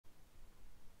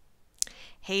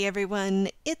Hey everyone,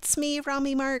 it's me,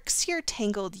 Rami Marks, your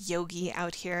tangled yogi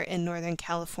out here in Northern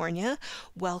California.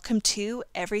 Welcome to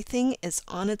Everything is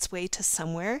on its Way to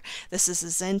Somewhere. This is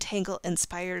a Zentangle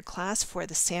inspired class for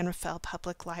the San Rafael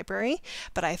Public Library,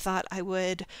 but I thought I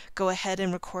would go ahead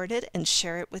and record it and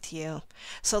share it with you.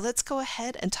 So let's go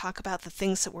ahead and talk about the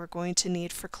things that we're going to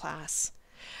need for class.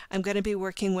 I'm going to be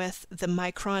working with the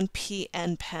Micron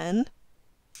PN Pen,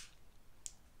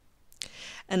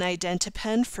 an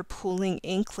Identipen for pooling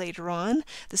ink later on.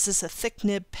 This is a thick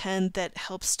nib pen that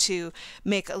helps to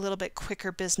make a little bit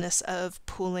quicker business of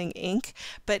pooling ink,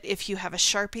 but if you have a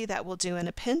Sharpie, that will do in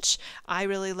a pinch. I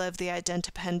really love the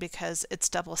Identipen because it's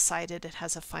double-sided. It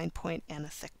has a fine point and a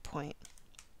thick point.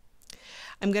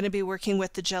 I'm going to be working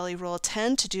with the Jelly Roll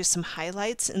 10 to do some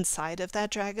highlights inside of that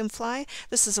dragonfly.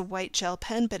 This is a white gel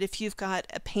pen, but if you've got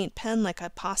a paint pen like a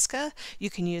Posca, you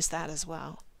can use that as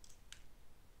well.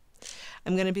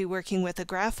 I'm going to be working with a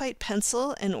graphite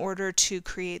pencil in order to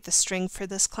create the string for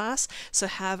this class, so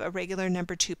have a regular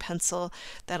number 2 pencil.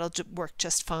 That'll work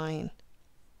just fine.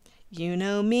 You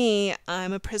know me,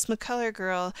 I'm a Prismacolor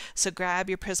girl, so grab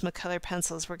your Prismacolor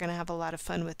pencils. We're going to have a lot of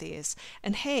fun with these.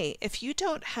 And hey, if you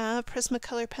don't have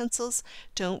Prismacolor pencils,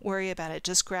 don't worry about it.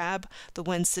 Just grab the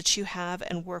ones that you have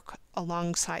and work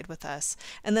alongside with us.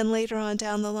 And then later on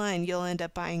down the line, you'll end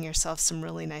up buying yourself some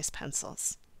really nice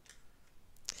pencils.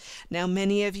 Now,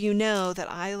 many of you know that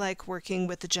I like working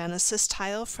with the Genesis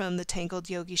tile from the Tangled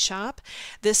Yogi shop.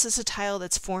 This is a tile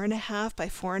that's 4.5 by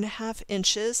 4.5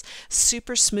 inches,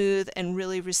 super smooth, and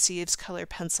really receives color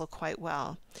pencil quite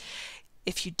well.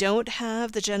 If you don't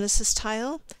have the Genesis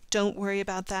tile, don't worry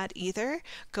about that either.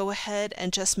 Go ahead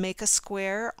and just make a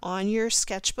square on your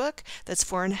sketchbook that's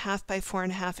 4.5 by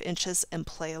 4.5 inches and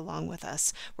play along with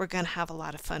us. We're going to have a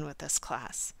lot of fun with this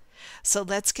class. So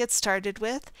let's get started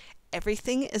with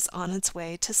Everything is on its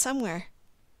way to somewhere.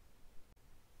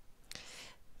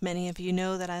 Many of you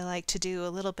know that I like to do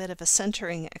a little bit of a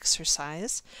centering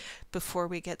exercise before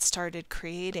we get started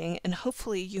creating, and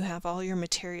hopefully you have all your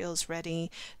materials ready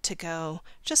to go.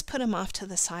 Just put them off to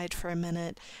the side for a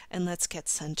minute and let's get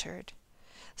centered.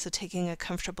 So taking a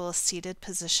comfortable seated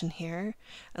position here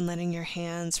and letting your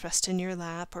hands rest in your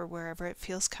lap or wherever it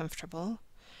feels comfortable.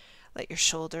 Let your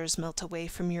shoulders melt away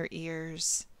from your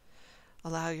ears.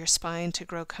 Allow your spine to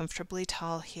grow comfortably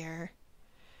tall here.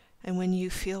 And when you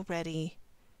feel ready,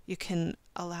 you can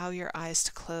allow your eyes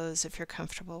to close if you're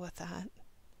comfortable with that.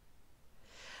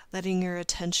 Letting your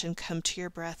attention come to your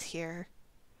breath here.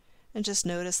 And just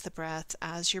notice the breath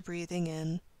as you're breathing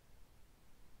in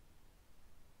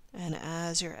and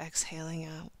as you're exhaling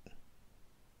out.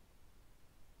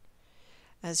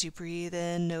 As you breathe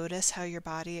in, notice how your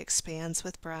body expands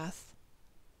with breath.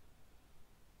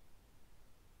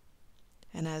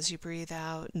 And as you breathe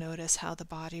out, notice how the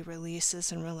body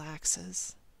releases and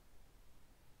relaxes.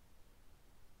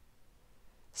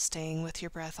 Staying with your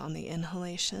breath on the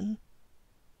inhalation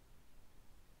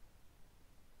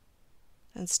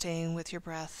and staying with your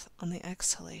breath on the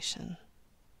exhalation.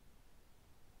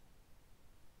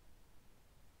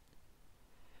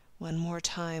 One more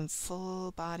time,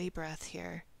 full body breath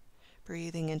here,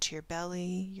 breathing into your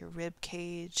belly, your rib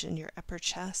cage, and your upper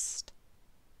chest.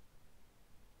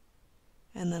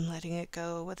 And then letting it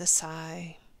go with a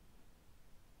sigh.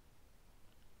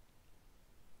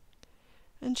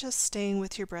 And just staying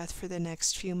with your breath for the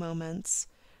next few moments.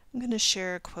 I'm going to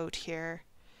share a quote here,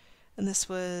 and this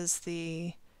was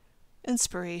the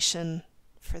inspiration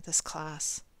for this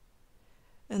class.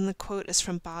 And the quote is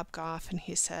from Bob Goff, and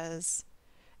he says,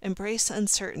 "Embrace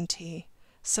uncertainty.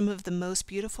 Some of the most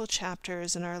beautiful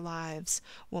chapters in our lives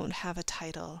won't have a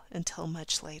title until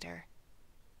much later."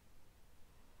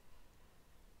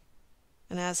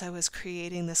 And as I was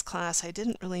creating this class, I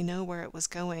didn't really know where it was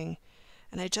going,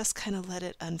 and I just kind of let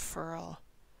it unfurl.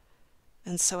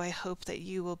 And so I hope that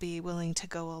you will be willing to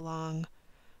go along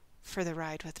for the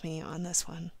ride with me on this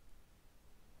one.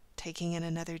 Taking in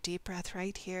another deep breath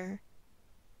right here.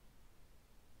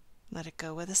 Let it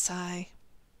go with a sigh.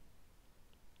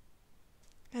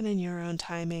 And in your own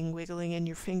timing, wiggling in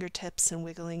your fingertips and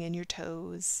wiggling in your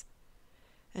toes,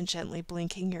 and gently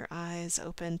blinking your eyes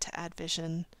open to add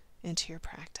vision into your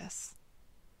practice.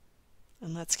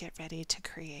 And let's get ready to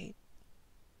create.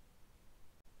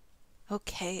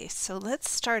 Okay, so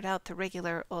let's start out the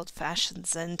regular old-fashioned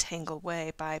Zentangle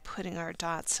way by putting our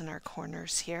dots in our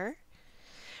corners here.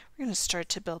 We're going to start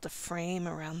to build a frame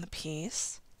around the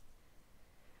piece.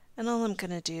 And all I'm going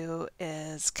to do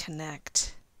is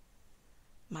connect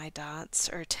my dots,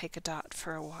 or take a dot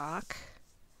for a walk.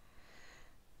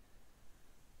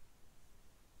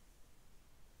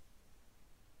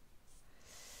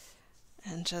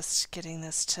 And just getting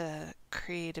this to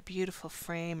create a beautiful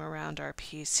frame around our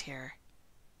piece here.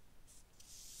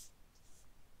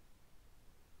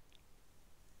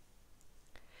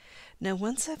 Now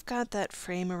once I've got that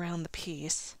frame around the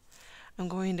piece, I'm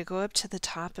going to go up to the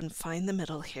top and find the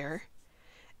middle here,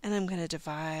 and I'm going to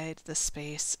divide the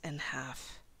space in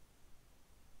half.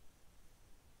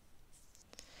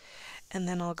 And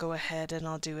then I'll go ahead and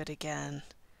I'll do it again,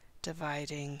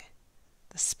 dividing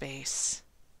the space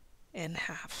in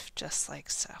half, just like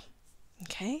so.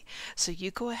 Okay, so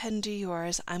you go ahead and do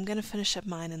yours. I'm going to finish up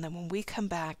mine, and then when we come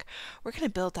back, we're going to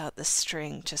build out the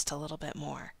string just a little bit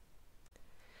more.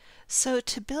 So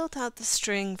to build out the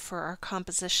string for our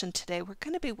composition today, we're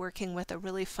going to be working with a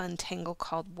really fun tangle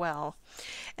called well.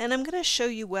 And I'm going to show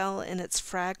you well in its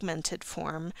fragmented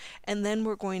form, and then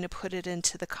we're going to put it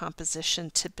into the composition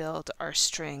to build our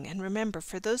string. And remember,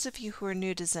 for those of you who are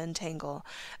new to Zentangle,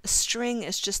 a string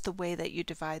is just the way that you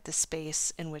divide the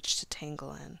space in which to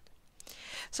tangle in.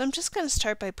 So I'm just going to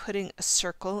start by putting a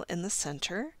circle in the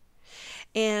center.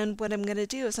 And what I'm going to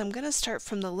do is I'm going to start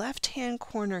from the left-hand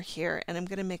corner here, and I'm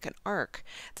going to make an arc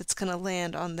that's going to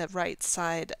land on the right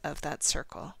side of that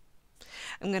circle.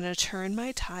 I'm going to turn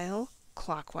my tile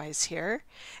clockwise here,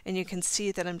 and you can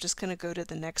see that I'm just going to go to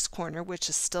the next corner, which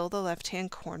is still the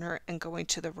left-hand corner, and going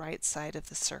to the right side of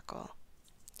the circle.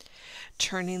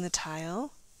 Turning the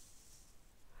tile,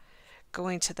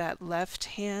 going to that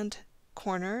left-hand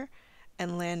corner,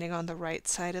 and landing on the right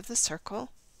side of the circle.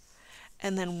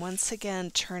 And then once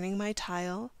again turning my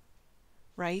tile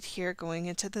right here, going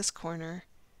into this corner,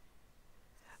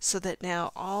 so that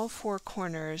now all four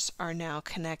corners are now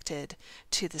connected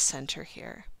to the center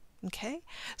here. Okay,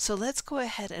 so let's go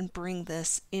ahead and bring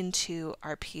this into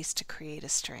our piece to create a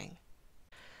string.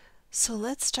 So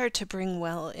let's start to bring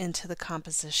well into the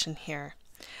composition here.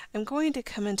 I'm going to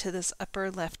come into this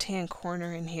upper left-hand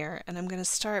corner in here, and I'm going to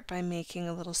start by making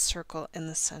a little circle in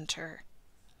the center.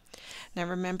 Now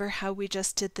remember how we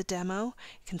just did the demo? You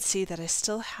can see that I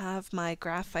still have my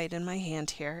graphite in my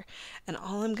hand here, and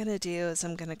all I'm going to do is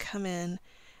I'm going to come in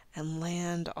and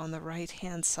land on the right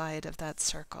hand side of that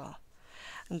circle.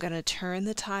 I'm going to turn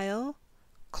the tile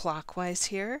clockwise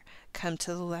here, come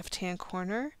to the left hand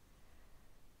corner,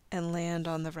 and land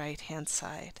on the right hand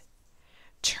side.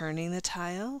 Turning the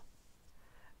tile,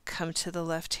 come to the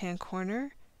left hand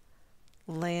corner,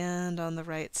 land on the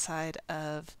right side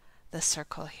of the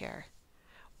circle here.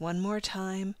 One more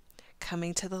time,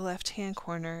 coming to the left hand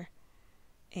corner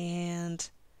and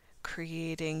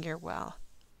creating your well.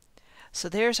 So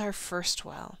there's our first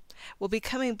well. We'll be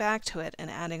coming back to it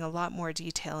and adding a lot more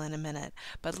detail in a minute,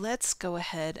 but let's go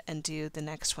ahead and do the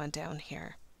next one down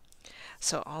here.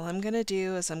 So all I'm going to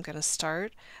do is I'm going to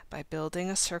start by building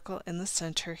a circle in the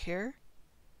center here.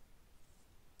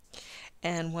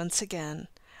 And once again,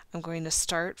 I'm going to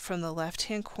start from the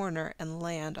left-hand corner and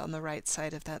land on the right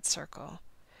side of that circle.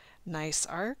 Nice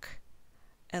arc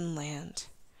and land.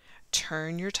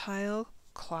 Turn your tile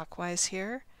clockwise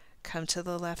here, come to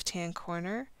the left-hand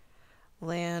corner,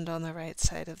 land on the right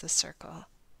side of the circle.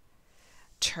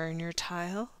 Turn your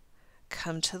tile,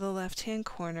 come to the left-hand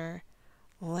corner,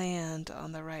 land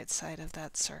on the right side of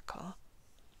that circle.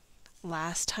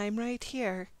 Last time right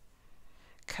here,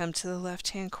 come to the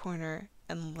left-hand corner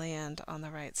and land on the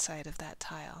right side of that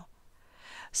tile.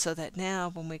 So that now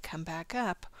when we come back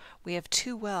up, we have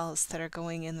two wells that are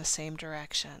going in the same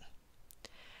direction.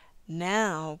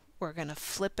 Now we're going to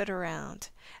flip it around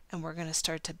and we're going to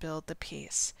start to build the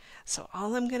piece. So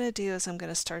all I'm going to do is I'm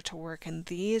going to start to work in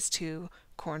these two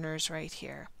corners right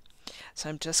here. So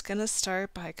I'm just going to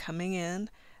start by coming in,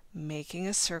 making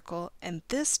a circle, and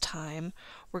this time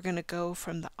we're going to go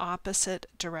from the opposite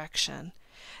direction.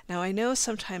 Now I know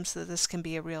sometimes that this can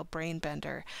be a real brain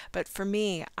bender, but for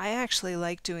me, I actually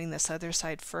like doing this other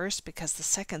side first because the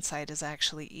second side is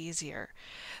actually easier.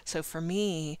 So for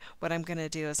me, what I'm going to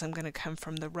do is I'm going to come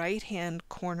from the right hand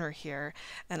corner here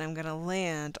and I'm going to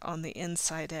land on the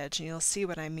inside edge, and you'll see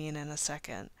what I mean in a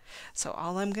second. So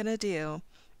all I'm going to do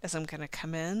is I'm going to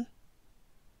come in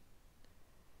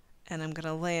and I'm going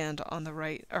to land on the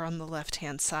right or on the left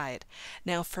hand side.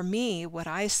 Now for me, what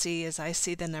I see is I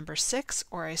see the number 6,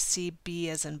 or I see B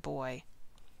as in boy.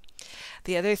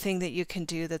 The other thing that you can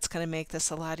do that's going to make this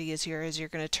a lot easier is you're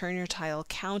going to turn your tile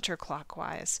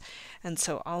counterclockwise. And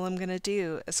so all I'm going to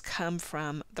do is come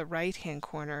from the right hand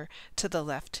corner to the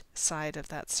left side of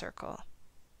that circle.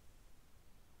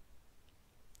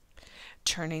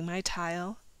 Turning my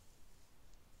tile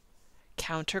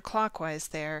counterclockwise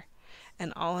there,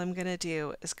 and all I'm going to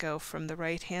do is go from the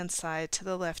right hand side to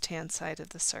the left hand side of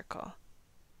the circle.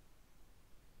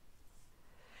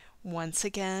 Once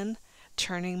again,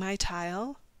 turning my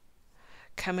tile,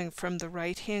 coming from the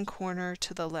right hand corner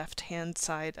to the left hand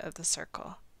side of the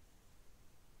circle.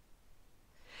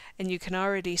 And you can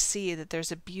already see that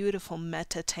there's a beautiful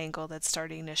meta tangle that's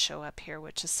starting to show up here,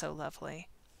 which is so lovely.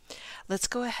 Let's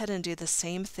go ahead and do the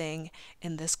same thing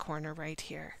in this corner right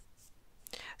here.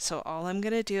 So all I'm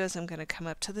going to do is I'm going to come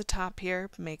up to the top here,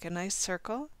 make a nice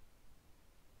circle,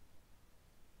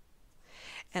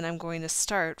 and I'm going to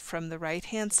start from the right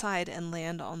hand side and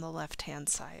land on the left hand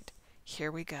side.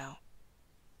 Here we go.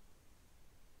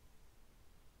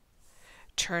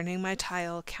 Turning my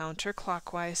tile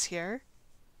counterclockwise here,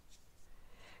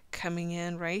 coming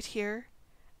in right here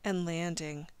and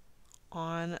landing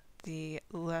on the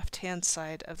left hand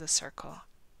side of the circle.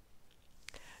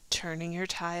 Turning your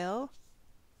tile,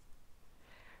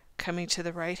 coming to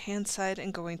the right hand side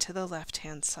and going to the left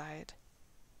hand side.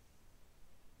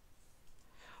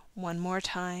 One more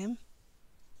time.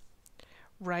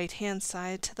 Right hand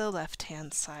side to the left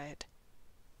hand side.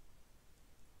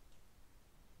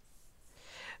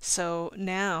 So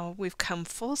now we've come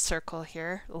full circle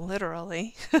here,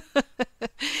 literally,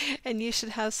 and you should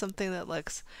have something that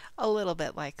looks a little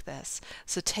bit like this.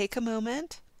 So take a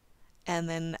moment, and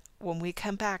then when we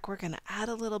come back, we're going to add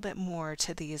a little bit more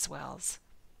to these wells.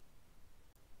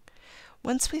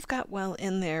 Once we've got well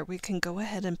in there, we can go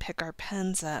ahead and pick our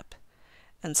pens up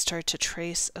and start to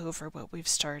trace over what we've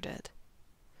started.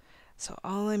 So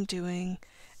all I'm doing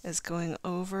is going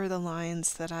over the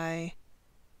lines that I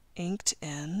inked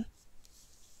in.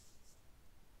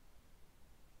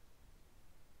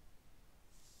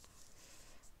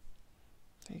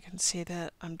 You can see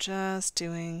that I'm just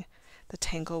doing the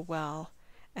tangle well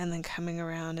and then coming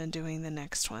around and doing the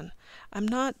next one. I'm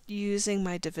not using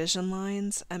my division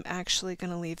lines. I'm actually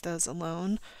going to leave those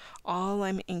alone. All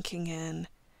I'm inking in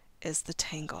is the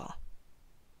tangle.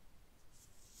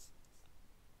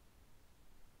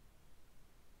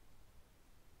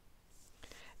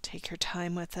 Take your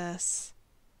time with this.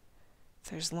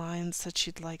 If there's lines that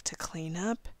you'd like to clean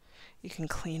up, you can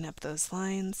clean up those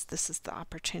lines. This is the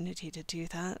opportunity to do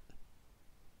that.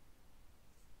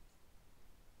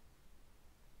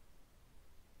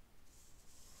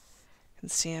 You can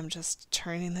see I'm just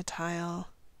turning the tile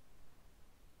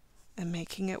and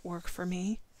making it work for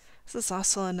me. This is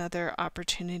also another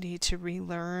opportunity to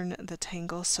relearn the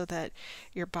tangle so that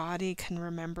your body can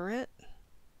remember it.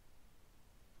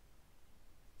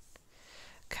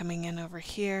 Coming in over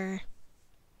here,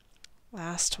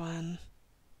 last one,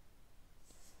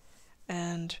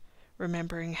 and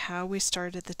remembering how we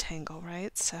started the tangle,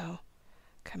 right? So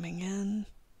coming in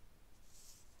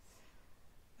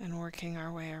and working our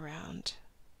way around.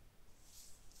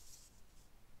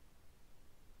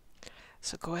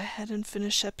 So go ahead and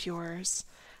finish up yours.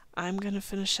 I'm going to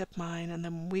finish up mine, and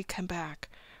then when we come back,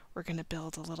 we're going to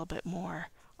build a little bit more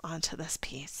onto this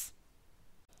piece.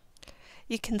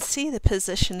 You can see the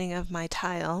positioning of my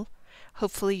tile.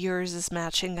 Hopefully yours is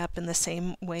matching up in the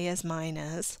same way as mine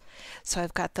is. So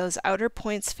I've got those outer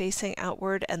points facing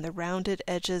outward and the rounded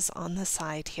edges on the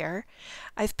side here.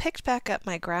 I've picked back up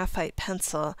my graphite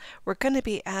pencil. We're going to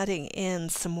be adding in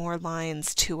some more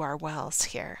lines to our wells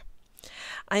here.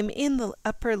 I'm in the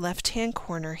upper left-hand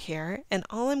corner here, and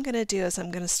all I'm going to do is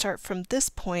I'm going to start from this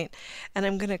point, and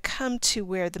I'm going to come to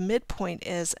where the midpoint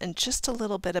is and just a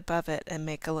little bit above it and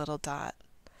make a little dot.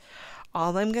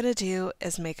 All I'm going to do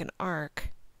is make an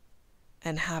arc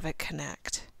and have it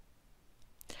connect.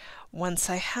 Once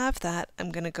I have that,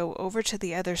 I'm going to go over to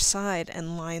the other side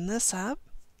and line this up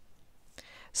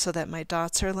so that my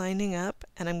dots are lining up,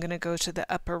 and I'm going to go to the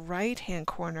upper right-hand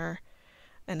corner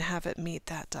and have it meet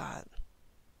that dot.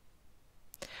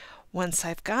 Once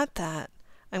I've got that,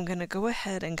 I'm going to go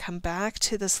ahead and come back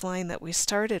to this line that we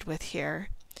started with here,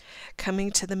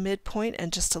 coming to the midpoint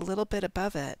and just a little bit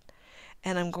above it,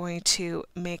 and I'm going to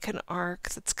make an arc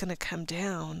that's going to come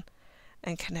down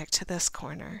and connect to this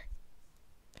corner.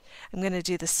 I'm going to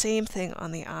do the same thing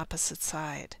on the opposite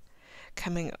side.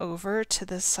 Coming over to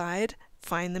this side,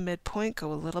 find the midpoint,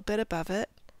 go a little bit above it,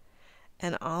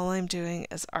 and all I'm doing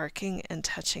is arcing and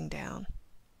touching down.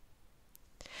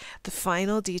 The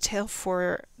final detail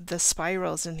for the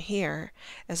spirals in here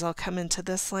is I'll come into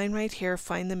this line right here,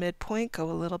 find the midpoint,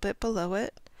 go a little bit below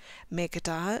it, make a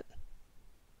dot,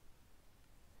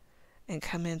 and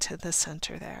come into the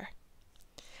center there.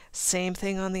 Same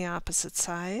thing on the opposite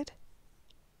side,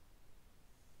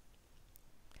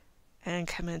 and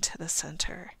come into the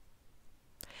center.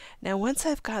 Now once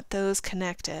I've got those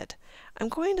connected, I'm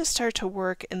going to start to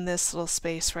work in this little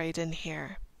space right in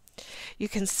here. You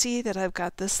can see that I've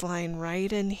got this line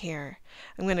right in here.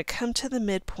 I'm going to come to the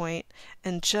midpoint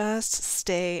and just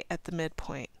stay at the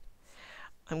midpoint.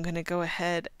 I'm going to go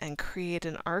ahead and create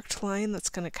an arced line that's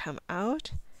going to come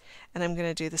out, and I'm going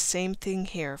to do the same thing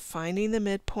here, finding the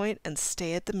midpoint and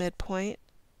stay at the midpoint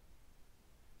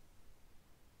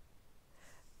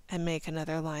and make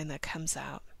another line that comes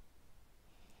out.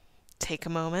 Take a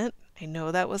moment. I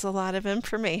know that was a lot of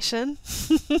information.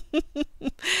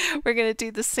 We're going to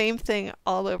do the same thing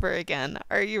all over again.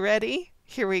 Are you ready?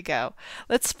 Here we go.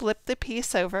 Let's flip the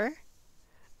piece over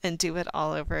and do it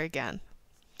all over again.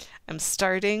 I'm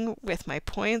starting with my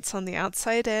points on the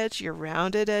outside edge, your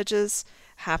rounded edges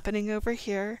happening over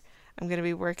here. I'm going to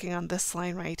be working on this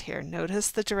line right here.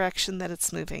 Notice the direction that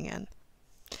it's moving in.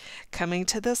 Coming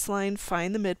to this line,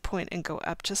 find the midpoint and go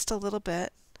up just a little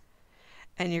bit,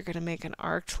 and you're going to make an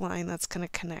arced line that's going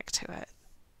to connect to it.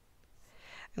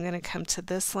 I'm going to come to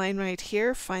this line right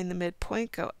here, find the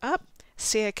midpoint, go up.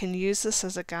 See, I can use this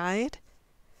as a guide,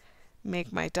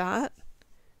 make my dot,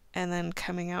 and then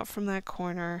coming out from that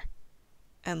corner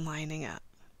and lining up.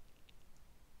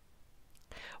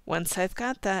 Once I've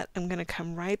got that, I'm going to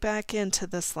come right back into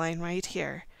this line right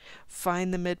here.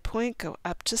 Find the midpoint, go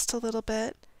up just a little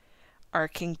bit,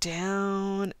 arcing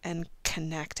down and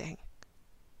connecting.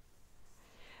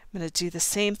 I'm going to do the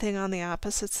same thing on the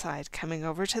opposite side. Coming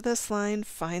over to this line,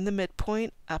 find the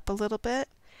midpoint, up a little bit,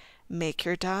 make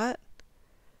your dot,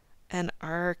 and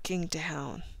arcing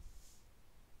down.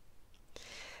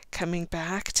 Coming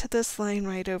back to this line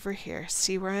right over here.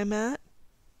 See where I'm at?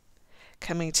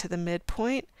 Coming to the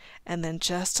midpoint and then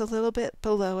just a little bit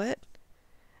below it,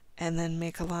 and then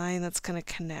make a line that's going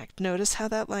to connect. Notice how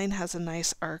that line has a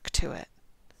nice arc to it.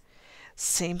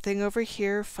 Same thing over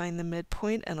here, find the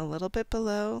midpoint and a little bit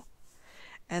below,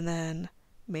 and then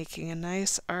making a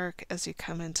nice arc as you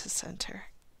come into center.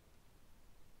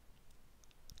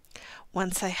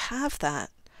 Once I have that,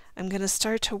 I'm going to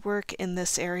start to work in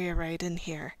this area right in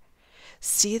here.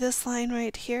 See this line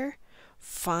right here?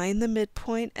 Find the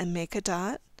midpoint and make a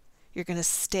dot. You're going to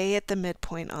stay at the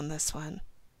midpoint on this one.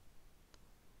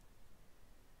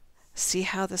 See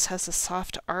how this has a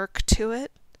soft arc to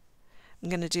it? I'm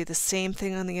going to do the same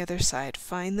thing on the other side.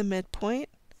 Find the midpoint,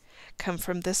 come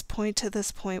from this point to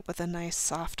this point with a nice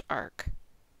soft arc.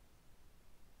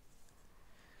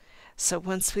 So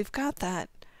once we've got that,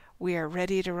 we are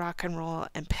ready to rock and roll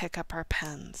and pick up our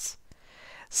pens.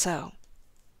 So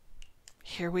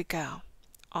here we go.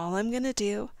 All I'm going to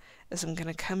do is I'm going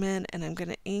to come in and I'm going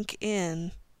to ink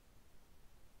in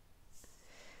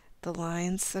the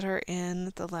lines that are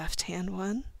in the left-hand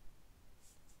one,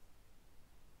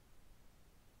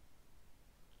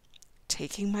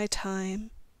 taking my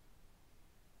time.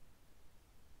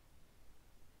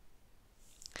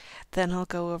 Then I'll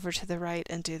go over to the right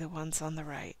and do the ones on the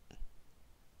right.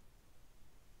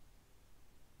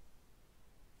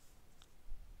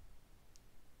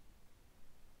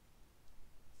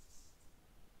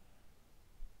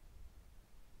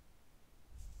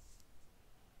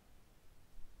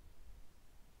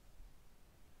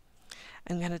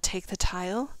 I'm going to take the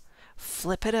tile,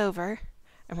 flip it over,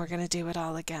 and we're going to do it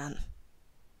all again.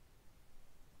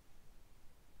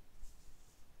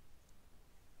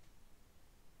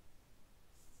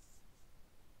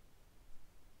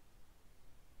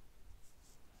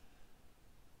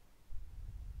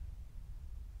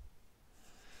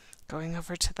 Going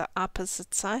over to the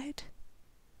opposite side.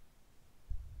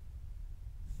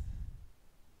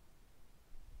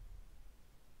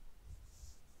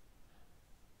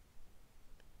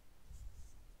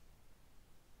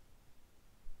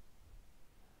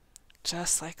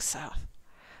 Just like so.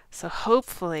 So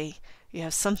hopefully you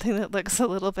have something that looks a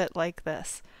little bit like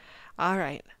this. All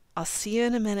right, I'll see you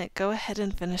in a minute. Go ahead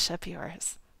and finish up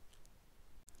yours.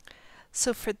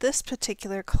 So for this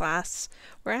particular class,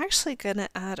 we're actually going to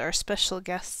add our special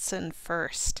guests in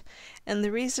first. And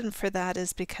the reason for that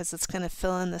is because it's going to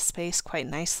fill in the space quite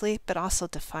nicely, but also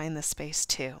define the space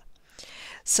too.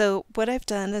 So what I've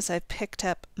done is I've picked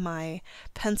up my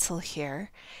pencil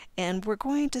here, and we're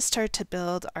going to start to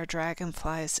build our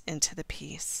dragonflies into the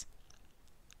piece.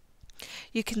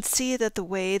 You can see that the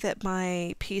way that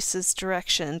my piece is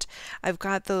directioned, I've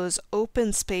got those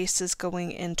open spaces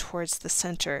going in towards the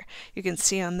center. You can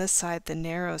see on this side the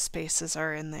narrow spaces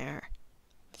are in there.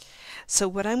 So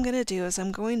what I'm going to do is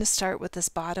I'm going to start with this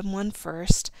bottom one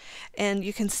first, and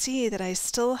you can see that I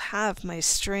still have my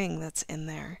string that's in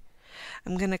there.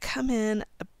 I'm going to come in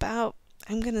about,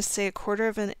 I'm going to say 1/4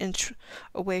 of an inch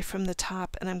away from the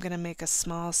top, and I'm going to make a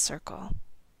small circle.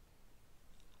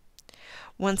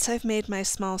 Once I've made my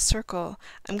small circle,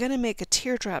 I'm going to make a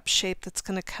teardrop shape that's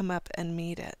going to come up and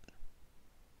meet it.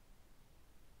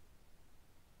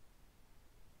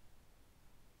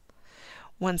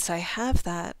 Once I have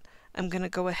that, I'm going to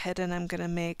go ahead and I'm going to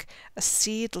make a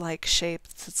seed-like shape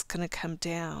that's going to come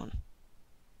down.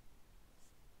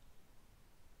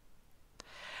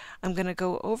 I'm going to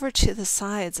go over to the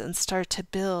sides and start to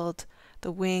build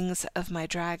the wings of my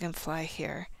dragonfly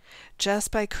here,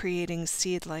 just by creating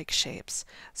seed-like shapes.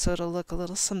 So it'll look a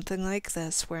little something like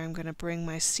this, where I'm going to bring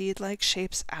my seed-like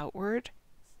shapes outward.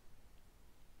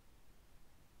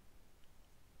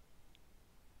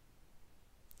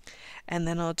 And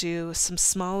then I'll do some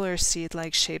smaller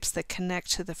seed-like shapes that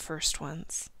connect to the first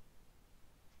ones.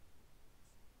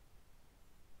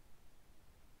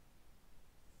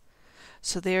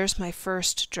 So there's my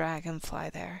first dragonfly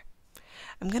there.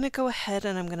 I'm going to go ahead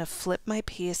and I'm going to flip my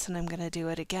piece and I'm going to do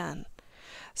it again.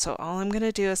 So all I'm going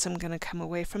to do is I'm going to come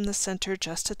away from the center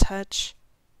just a touch,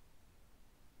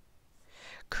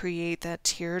 create that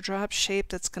teardrop shape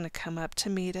that's going to come up to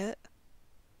meet it,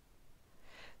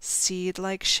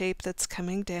 seed-like shape that's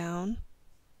coming down.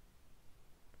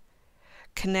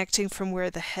 Connecting from where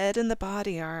the head and the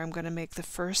body are, I'm going to make the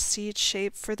first seed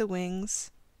shape for the wings.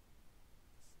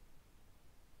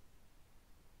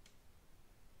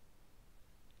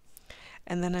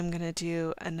 And then I'm going to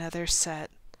do another set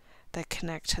that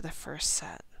connect to the first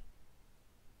set.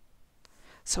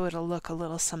 So it'll look a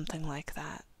little something like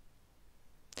that.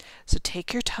 So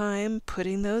take your time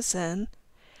putting those in,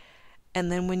 and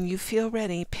then when you feel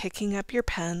ready, picking up your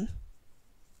pen.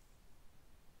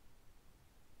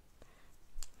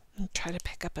 And try to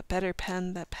pick up a better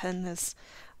pen. That pen is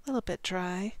a little bit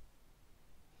dry.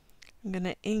 I'm going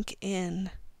to ink in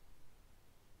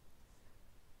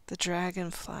the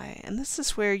dragonfly, and this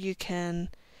is where you can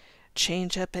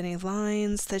change up any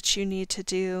lines that you need to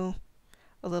do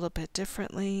a little bit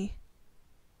differently.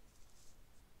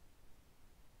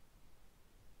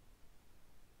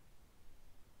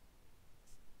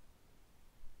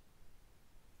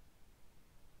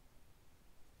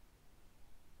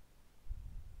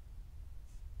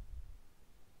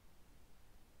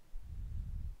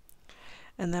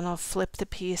 And then I'll flip the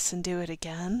piece and do it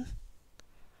again.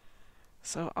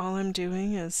 So all I'm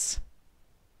doing is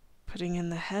putting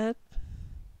in the head,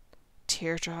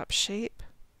 teardrop shape,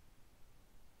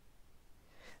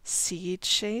 seed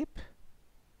shape,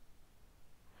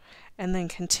 and then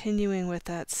continuing with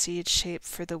that seed shape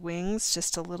for the wings,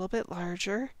 just a little bit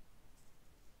larger.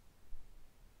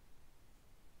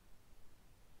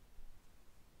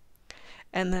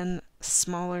 And then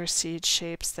smaller seed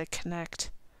shapes that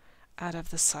connect out of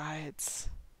the sides.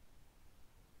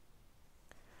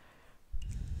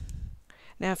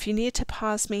 Now, if you need to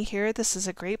pause me here, this is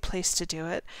a great place to do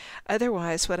it.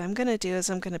 Otherwise, what I'm going to do is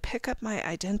I'm going to pick up my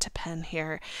Identipen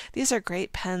here. These are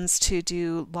great pens to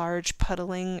do large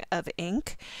puddling of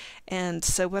ink. And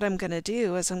so what I'm going to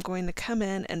do is I'm going to come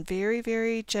in and very,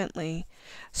 very gently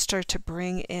start to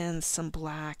bring in some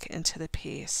black into the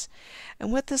piece.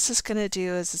 And what this is going to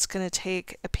do is it's going to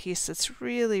take a piece that's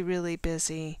really, really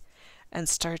busy and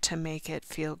start to make it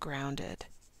feel grounded.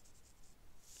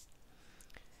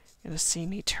 You're going to see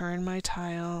me turn my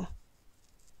tile.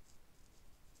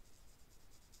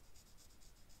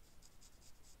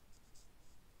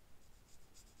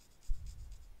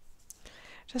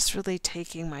 Just really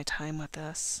taking my time with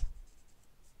this.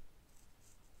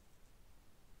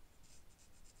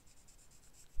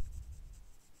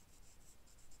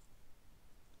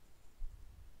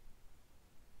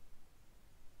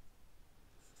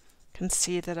 You can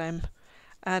see that I'm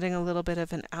adding a little bit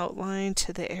of an outline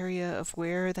to the area of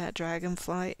where that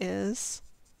dragonfly is.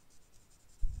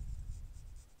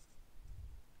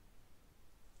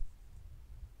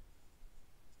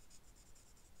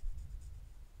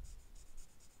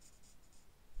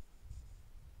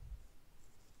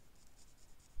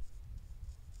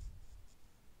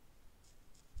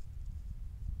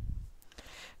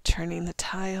 Turning the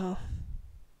tile.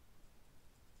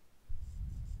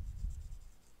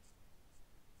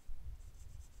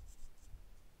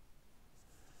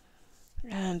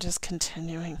 And just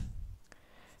continuing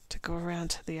to go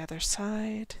around to the other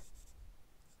side.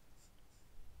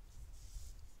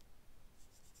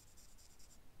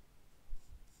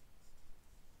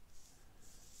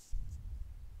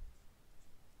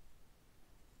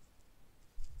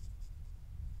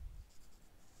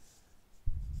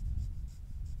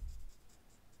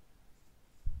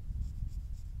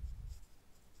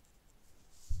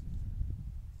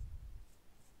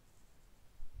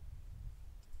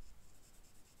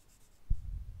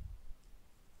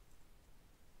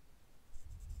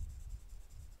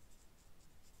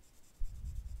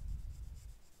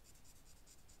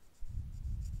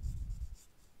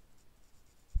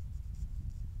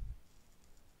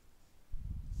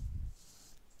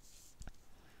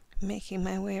 Making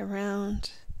my way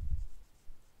around.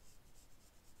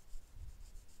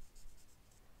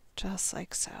 just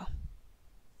like so.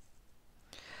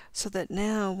 So that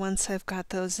now, once I've got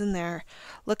those in there,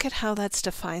 look at how that's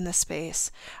defined the space.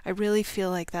 I really feel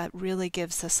like that really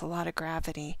gives this a lot of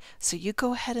gravity. So you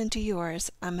go ahead and do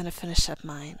yours. I'm going to finish up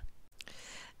mine.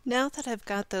 Now that I've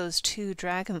got those two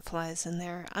dragonflies in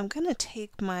there, I'm going to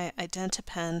take my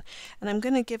Identipen and I'm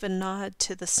going to give a nod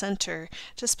to the center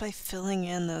just by filling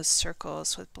in those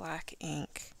circles with black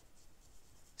ink.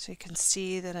 So you can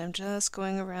see that I'm just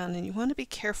going around, and you want to be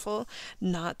careful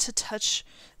not to touch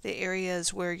the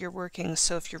areas where you're working.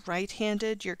 So if you're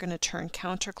right-handed, you're going to turn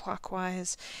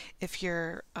counterclockwise. If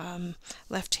you're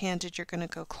left-handed, you're going to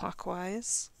go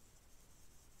clockwise.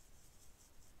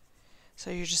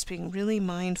 So you're just being really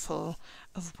mindful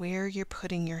of where you're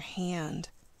putting your hand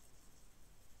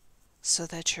so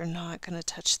that you're not going to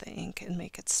touch the ink and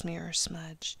make it smear or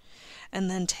smudge.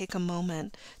 And then take a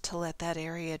moment to let that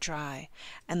area dry.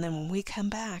 And then when we come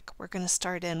back, we're going to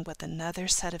start in with another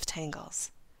set of tangles.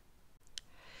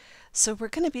 So we're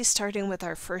going to be starting with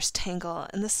our first tangle,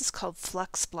 and this is called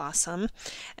Flux Blossom.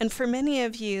 And for many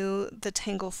of you, the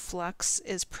tangle Flux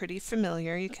is pretty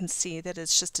familiar. You can see that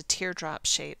it's just a teardrop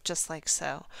shape, just like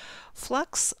so.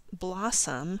 Flux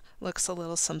Blossom looks a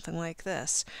little something like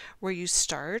this, where you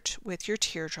start with your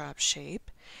teardrop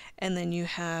shape, and then you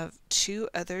have two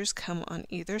others come on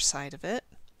either side of it,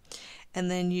 and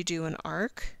then you do an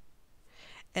arc,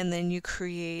 and then you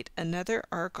create another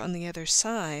arc on the other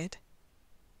side,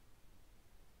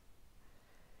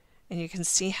 and you can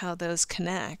see how those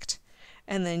connect,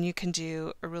 and then you can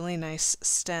do a really nice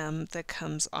stem that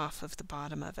comes off of the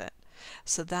bottom of it.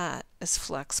 So that is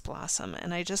Flux Blossom,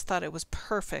 and I just thought it was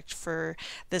perfect for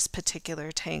this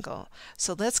particular tangle.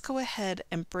 So let's go ahead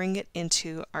and bring it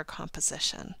into our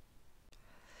composition.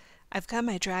 I've got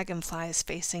my dragonflies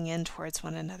facing in towards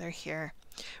one another here.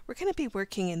 We're going to be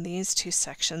working in these two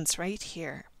sections right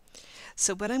here.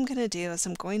 So what I'm going to do is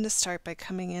I'm going to start by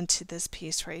coming into this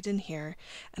piece right in here,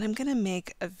 and I'm going to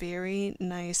make a very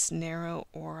nice narrow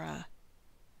aura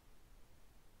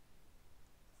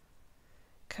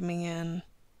coming in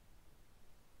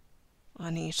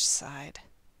on each side.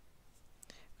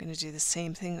 I'm going to do the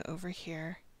same thing over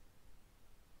here.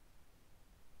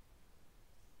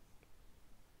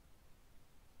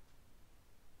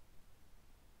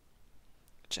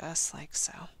 Just like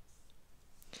so.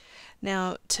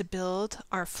 Now, to build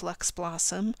our Flux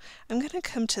Blossom, I'm going to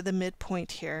come to the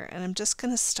midpoint here, and I'm just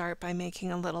going to start by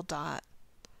making a little dot.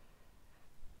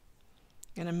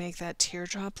 I'm going to make that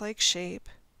teardrop-like shape,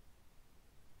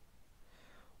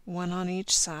 one on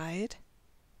each side.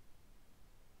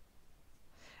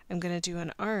 I'm going to do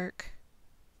an arc,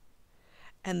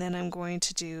 and then I'm going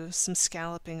to do some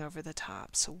scalloping over the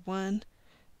top. So 1,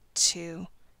 2,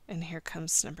 and here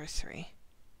comes number 3.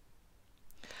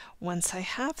 Once I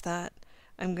have that,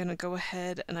 I'm going to go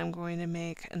ahead and I'm going to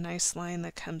make a nice line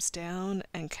that comes down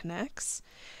and connects,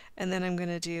 and then I'm going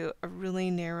to do a really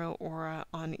narrow aura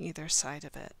on either side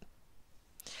of it.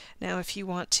 Now if you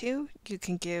want to, you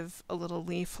can give a little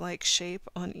leaf-like shape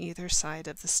on either side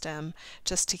of the stem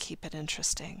just to keep it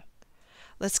interesting.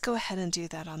 Let's go ahead and do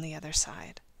that on the other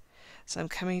side. So I'm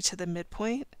coming to the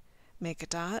midpoint, make a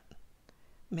dot,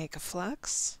 make a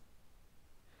flux,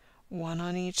 one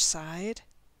on each side,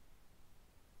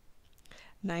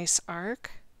 nice arc,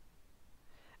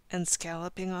 and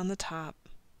scalloping on the top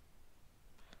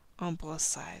on both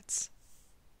sides,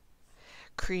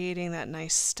 creating that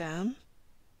nice stem.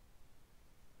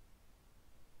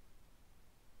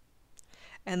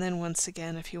 And then once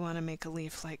again, if you want to make a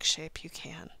leaf-like shape, you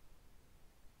can.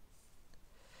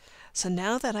 So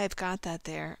now that I've got that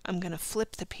there, I'm going to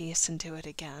flip the piece and do it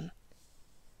again.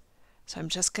 So I'm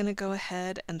just going to go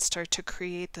ahead and start to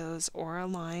create those aura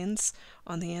lines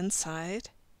on the inside.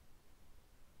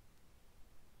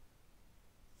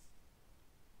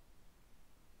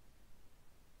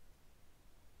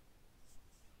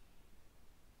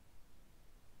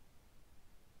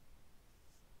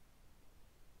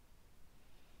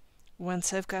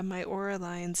 Once I've got my aura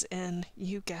lines in,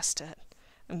 you guessed it,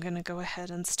 I'm going to go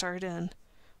ahead and start in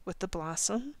with the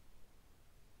blossom.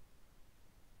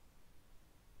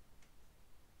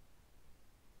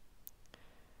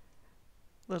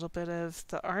 Little bit of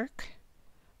the arc,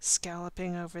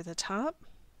 scalloping over the top,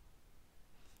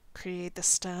 create the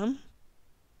stem,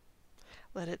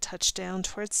 let it touch down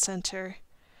towards center,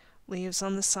 leaves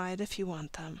on the side if you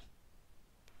want them.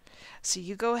 So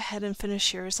you go ahead and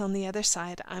finish yours on the other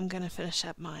side. I'm going to finish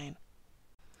up mine.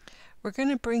 We're going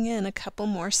to bring in a couple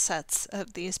more sets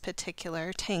of these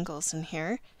particular tangles in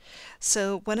here.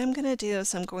 So what I'm going to do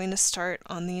is I'm going to start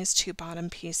on these two bottom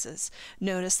pieces.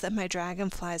 Notice that my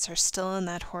dragonflies are still in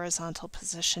that horizontal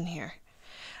position here.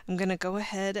 I'm going to go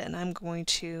ahead and I'm going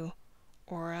to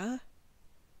aura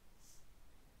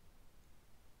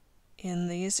in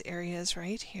these areas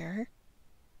right here.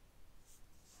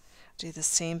 Do the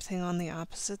same thing on the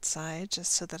opposite side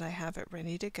just so that I have it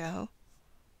ready to go.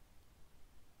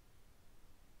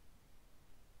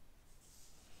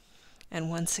 And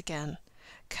once again,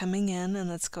 coming in, and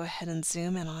let's go ahead and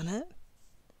zoom in on it.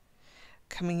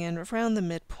 Coming in around the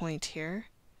midpoint here.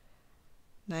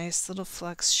 Nice little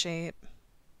flux shape.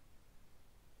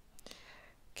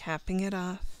 Capping it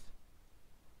off.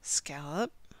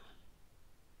 Scallop.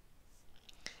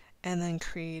 And then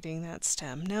creating that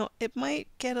stem. Now, it might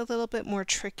get a little bit more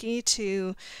tricky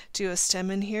to do a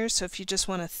stem in here, so if you just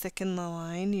want to thicken the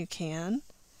line, you can.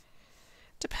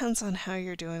 Depends on how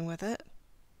you're doing with it.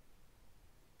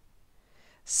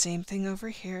 Same thing over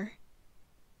here.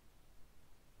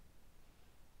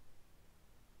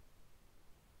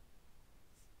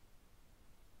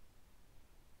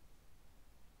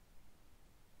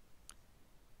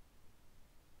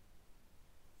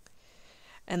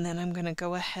 And then I'm going to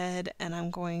go ahead and I'm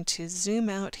going to zoom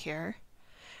out here,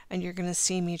 and you're going to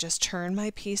see me just turn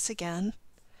my piece again,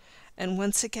 and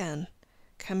once again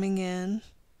coming in,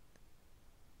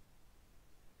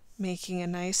 making a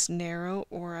nice narrow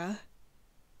aura,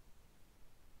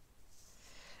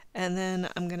 and then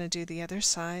I'm going to do the other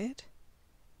side.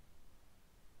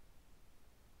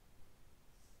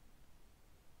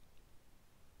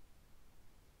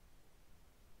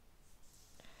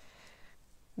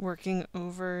 Working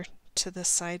over to the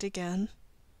side again,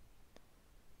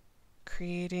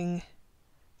 creating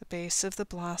the base of the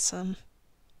blossom,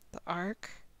 the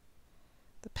arc,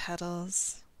 the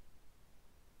petals,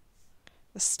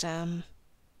 the stem,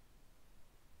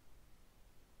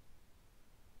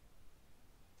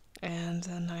 and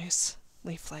a nice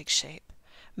leaf-like shape.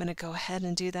 I'm going to go ahead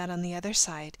and do that on the other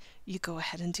side. You go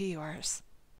ahead and do yours.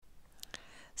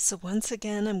 So once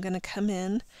again, I'm going to come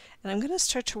in and I'm going to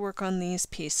start to work on these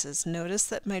pieces. Notice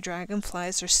that my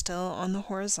dragonflies are still on the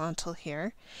horizontal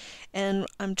here, and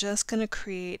I'm just going to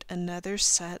create another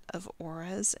set of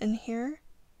auras in here.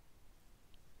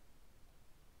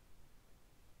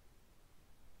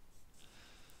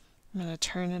 I'm going to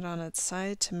turn it on its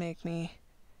side to make me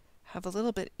have a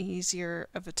little bit easier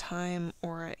of a time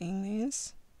auraing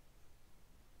these.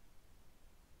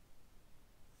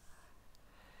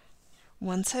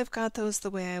 Once I've got those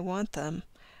the way I want them,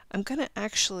 I'm going to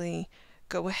actually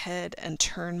go ahead and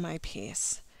turn my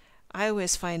piece. I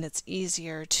always find it's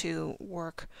easier to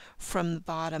work from the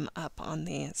bottom up on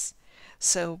these.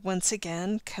 So once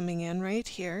again, coming in right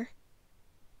here,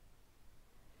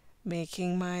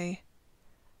 making my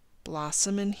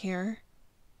blossom in here,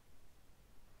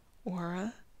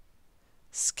 aura,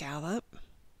 scallop,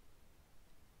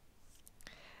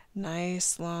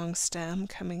 nice long stem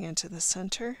coming into the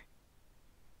center,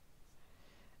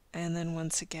 and then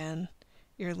once again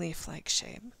your leaf-like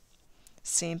shape.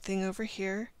 Same thing over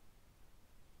here.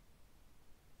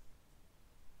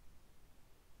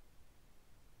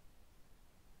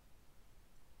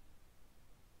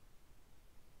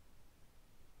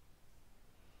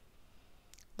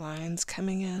 Lines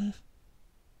coming in,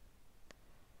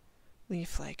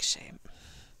 leaf-like shape.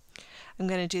 I'm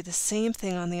going to do the same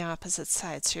thing on the opposite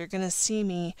side. So you're going to see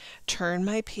me turn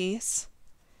my piece,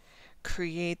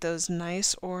 create those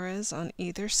nice auras on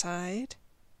either side.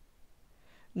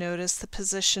 Notice the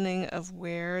positioning of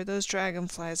where those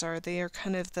dragonflies are. They are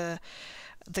kind of the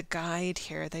guide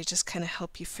here. They just kind of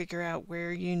help you figure out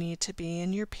where you need to be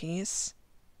in your piece.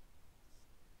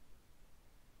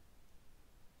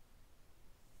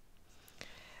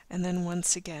 And then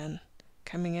once again,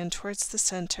 coming in towards the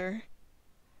center,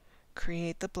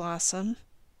 create the blossom.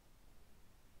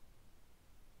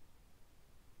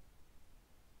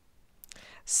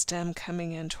 Stem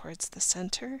coming in towards the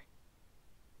center,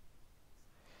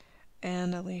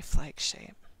 and a leaf-like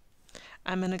shape.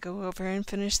 I'm going to go over and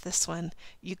finish this one.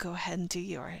 You go ahead and do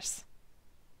yours.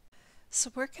 So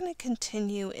we're going to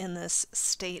continue in this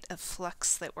state of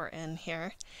flux that we're in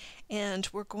here, and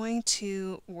we're going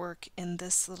to work in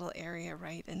this little area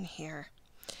right in here.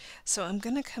 So I'm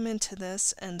going to come into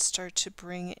this and start to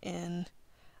bring in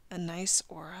a nice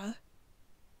aura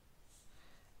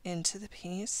into the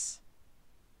piece.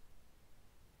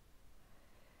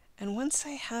 And once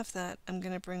I have that, I'm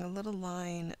going to bring a little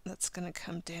line that's going to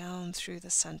come down through the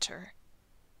center.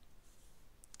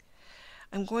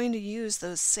 I'm going to use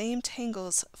those same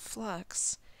tangles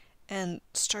flux and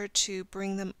start to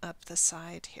bring them up the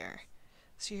side here.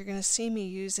 So you're going to see me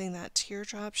using that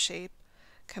teardrop shape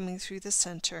coming through the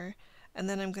center, and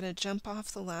then I'm going to jump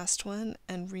off the last one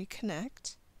and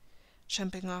reconnect,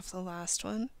 jumping off the last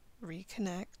one,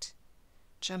 reconnect,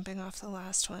 jumping off the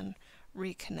last one,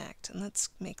 reconnect. And let's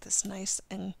make this nice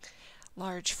and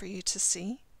large for you to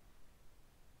see.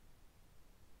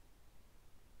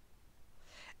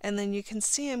 And then you can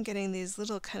see I'm getting these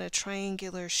little kind of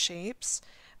triangular shapes.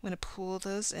 I'm going to pull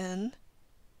those in,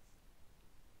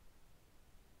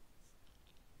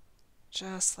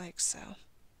 just like so.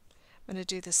 I'm going to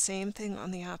do the same thing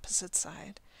on the opposite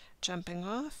side. Jumping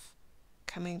off,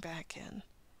 coming back in.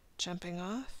 Jumping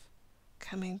off,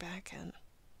 coming back in.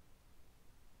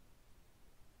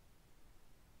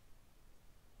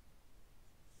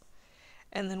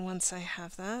 And then once I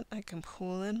have that, I can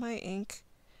pull in my ink.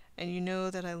 And you know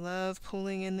that I love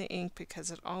pulling in the ink because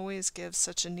it always gives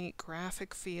such a neat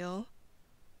graphic feel.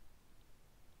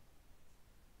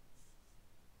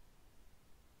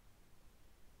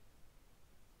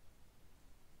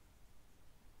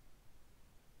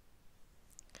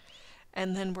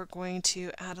 And then we're going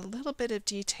to add a little bit of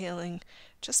detailing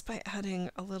just by adding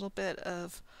a little bit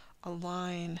of a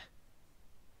line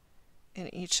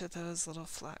in each of those little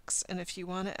flecks. And if you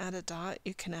want to add a dot,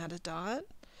 you can add a dot,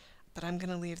 but I'm going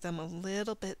to leave them a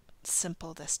little bit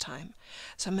simple this time.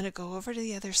 So I'm going to go over to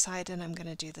the other side and I'm going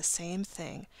to do the same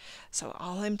thing. So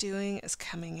all I'm doing is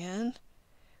coming in,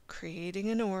 creating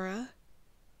an aura,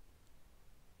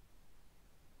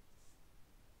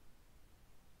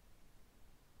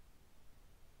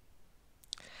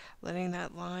 letting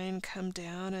that line come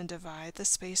down and divide the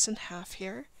space in half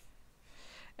here.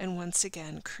 And once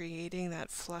again, creating that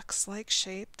flux-like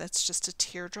shape. That's just a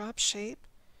teardrop shape,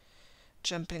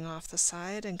 jumping off the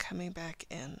side and coming back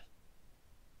in.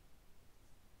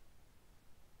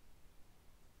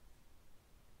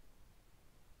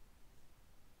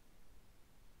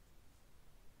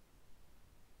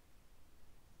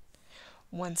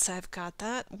 Once I've got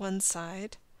that one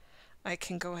side, I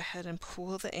can go ahead and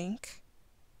pool the ink.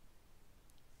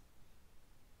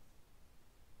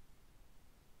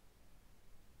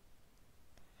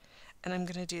 And I'm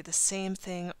going to do the same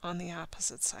thing on the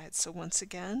opposite side. So once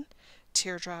again,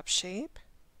 teardrop shape,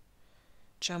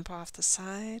 jump off the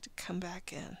side, come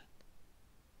back in.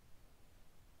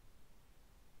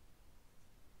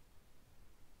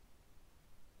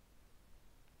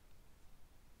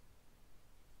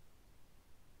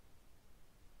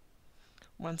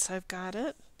 Once I've got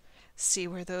it, see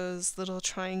where those little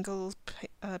triangle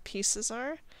pieces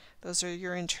are? Those are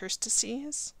your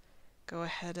interstices. Go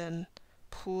ahead and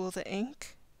pool the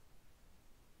ink,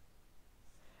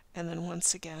 and then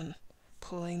once again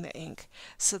pulling the ink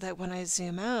so that when I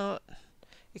zoom out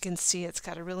you can see it's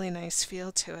got a really nice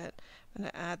feel to it. I'm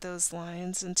going to add those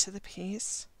lines into the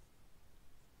piece.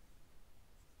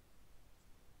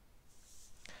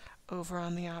 Over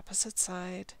on the opposite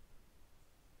side,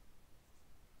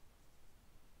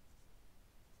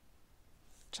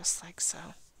 just like so.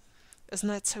 Isn't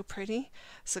that so pretty?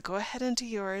 So go ahead and do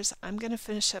yours. I'm going to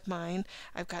finish up mine.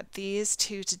 I've got these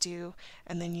two to do,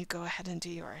 and then you go ahead and do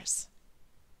yours.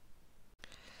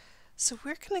 So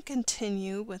we're going to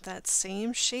continue with that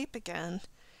same shape again,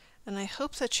 and I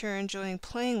hope that you're enjoying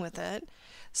playing with it.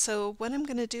 So what I'm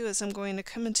going to do is I'm going to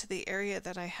come into the area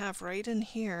that I have right in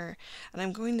here, and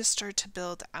I'm going to start to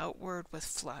build outward with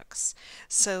flux.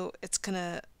 So it's going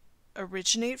to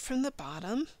originate from the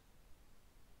bottom,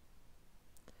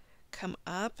 come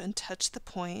up and touch the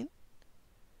point,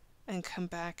 and come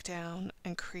back down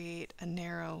and create a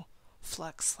narrow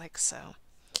flux like so.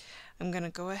 I'm going to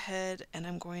go ahead and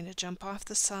I'm going to jump off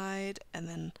the side and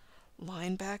then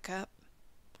line back up,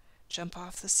 jump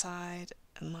off the side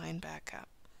and line back up.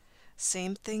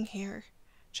 Same thing here,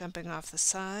 jumping off the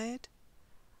side,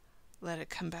 let it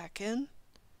come back in,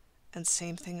 and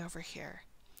same thing over here.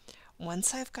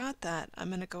 Once I've got that, I'm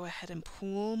going to go ahead and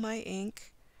pool my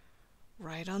ink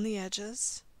right on the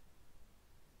edges.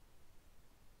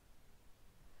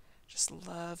 Just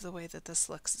love the way that this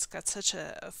looks. It's got such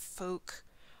a folk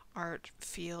art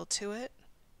feel to it.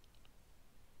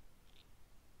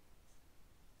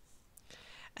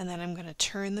 And then I'm going to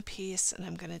turn the piece and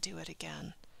I'm going to do it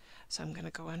again. So I'm going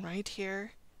to go in right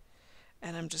here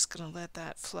and I'm just going to let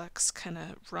that flux kind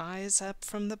of rise up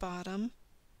from the bottom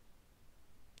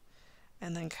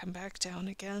and then come back down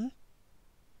again,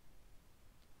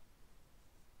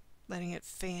 letting it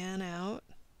fan out.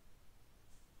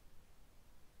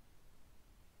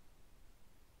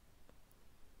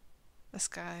 This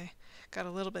guy got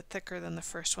a little bit thicker than the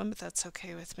first one, but that's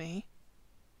okay with me.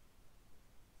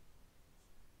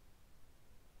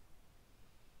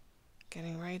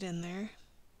 Getting right in there.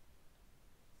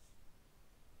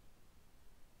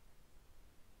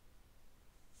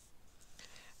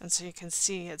 And so you can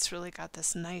see it's really got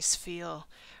this nice feel,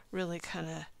 really kind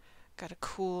of Got a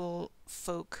cool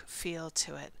folk feel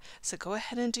to it. So go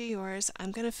ahead and do yours.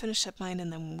 I'm going to finish up mine,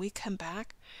 and then when we come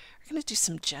back, we're going to do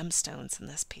some gemstones in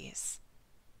this piece.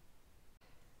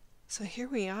 So here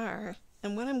we are.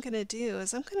 And what I'm going to do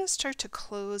is I'm going to start to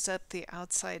close up the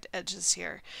outside edges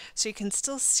here. So you can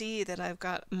still see that I've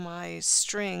got my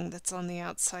string that's on the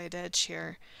outside edge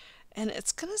here. And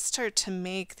it's going to start to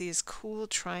make these cool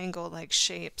triangle-like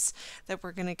shapes that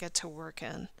we're going to get to work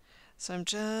in. So I'm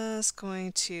just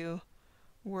going to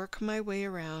work my way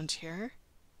around here.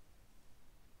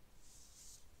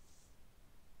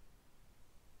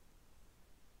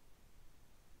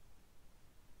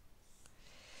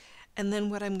 And then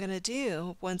what I'm going to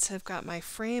do, once I've got my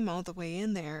frame all the way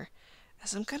in there,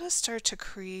 is I'm going to start to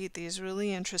create these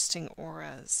really interesting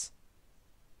auras.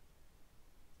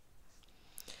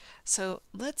 So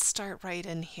let's start right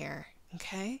in here,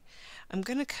 okay? I'm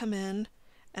going to come in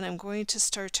and I'm going to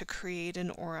start to create an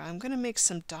aura. I'm going to make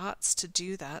some dots to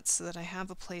do that so that I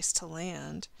have a place to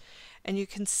land. And you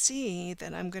can see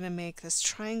that I'm going to make this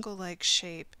triangle-like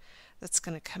shape that's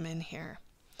going to come in here.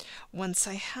 Once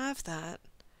I have that,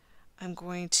 I'm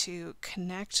going to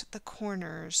connect the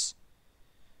corners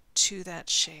to that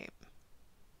shape.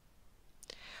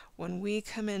 When we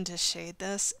come in to shade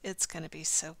this, it's going to be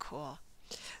so cool.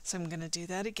 So I'm going to do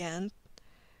that again,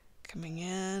 coming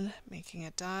in, making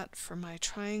a dot for my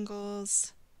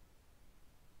triangles,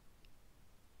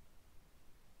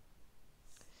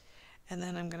 and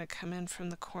then I'm going to come in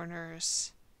from the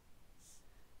corners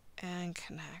and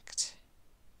connect.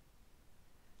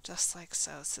 Just like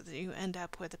so, so that you end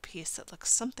up with a piece that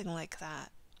looks something like that.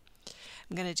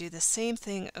 I'm going to do the same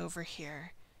thing over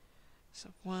here. So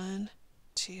 1,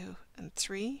 2, and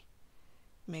 3.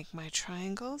 Make my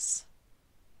triangles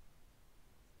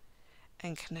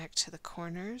and connect to the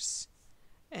corners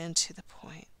and to the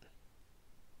point.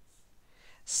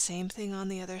 Same thing on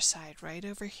the other side, right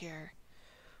over here.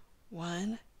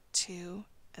 1, 2,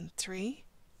 and 3.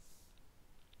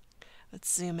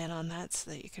 Let's zoom in on that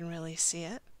so that you can really see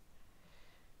it.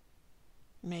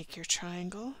 Make your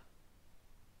triangle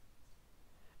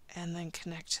and then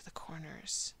connect to the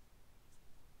corners.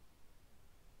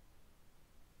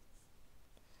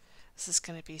 This is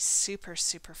going to be super,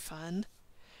 super fun.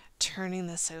 Turning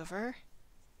this over.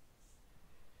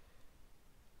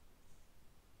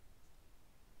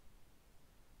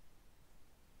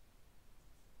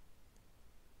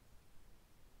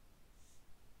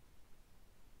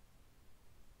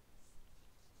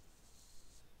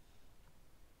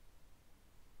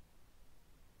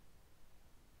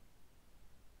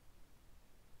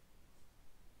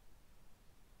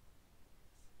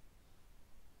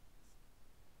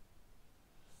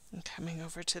 And coming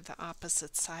over to the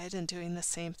opposite side and doing the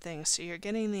same thing. So you're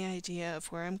getting the idea of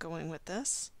where I'm going with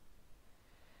this.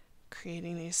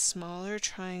 Creating these smaller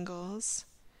triangles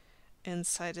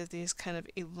inside of these kind of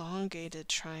elongated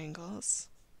triangles.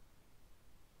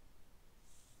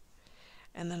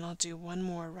 And then I'll do one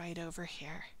more right over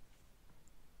here.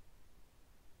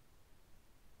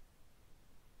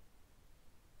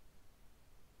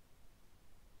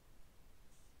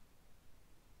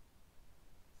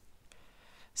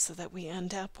 So that we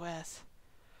end up with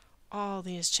all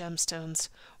these gemstones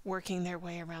working their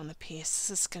way around the piece.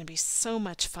 This is going to be so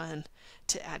much fun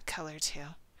to add color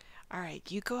to. All right,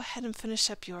 you go ahead and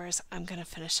finish up yours. I'm going to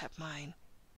finish up mine.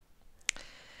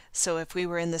 So if we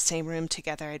were in the same room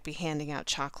together, I'd be handing out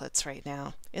chocolates right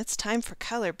now. It's time for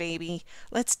color, baby.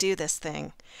 Let's do this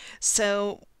thing.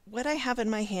 So what I have in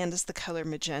my hand is the color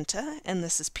magenta, and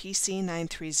this is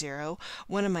PC930,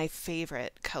 one of my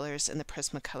favorite colors in the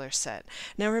Prismacolor set.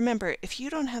 Now remember, if you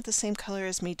don't have the same color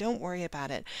as me, don't worry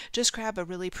about it. Just grab a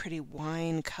really pretty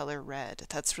wine color red.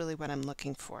 That's really what I'm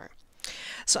looking for.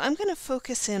 So I'm going to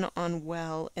focus in on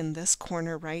well in this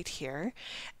corner right here,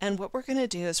 and what we're going to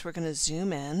do is we're going to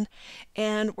zoom in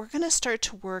and we're going to start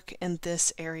to work in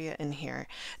this area in here.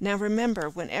 Now remember,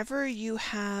 whenever you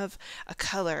have a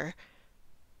color,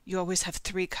 you always have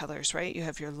three colors, right? You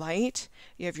have your light,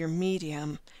 you have your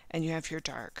medium, and you have your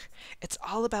dark. It's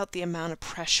all about the amount of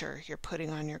pressure you're putting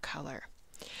on your color.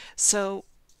 So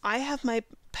I have my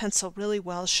pencil really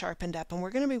well sharpened up, and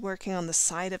we're going to be working on the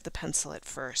side of the pencil at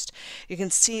first. You can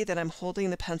see that I'm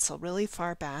holding the pencil really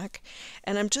far back,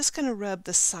 and I'm just going to rub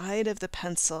the side of the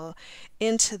pencil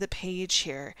into the page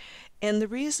here. And the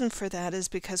reason for that is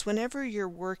because whenever you're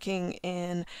working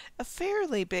in a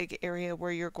fairly big area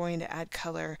where you're going to add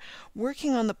color,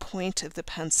 working on the point of the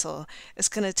pencil is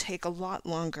going to take a lot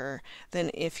longer than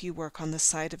if you work on the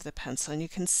side of the pencil. And you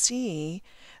can see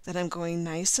that I'm going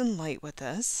nice and light with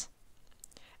this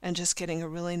and just getting a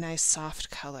really nice soft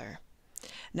color.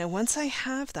 Now once I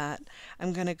have that,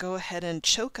 I'm going to go ahead and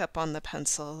choke up on the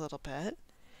pencil a little bit,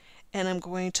 and I'm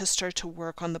going to start to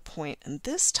work on the point. And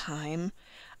this time,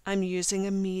 I'm using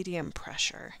a medium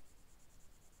pressure.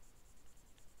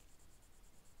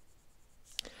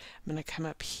 I'm going to come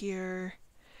up here,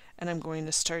 and I'm going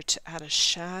to start to add a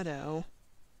shadow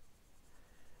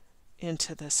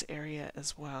into this area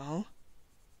as well.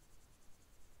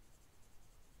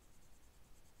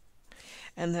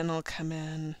 And then I'll come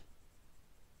in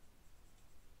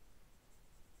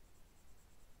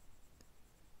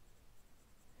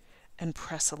and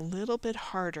press a little bit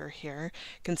harder here.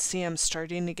 You can see I'm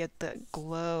starting to get the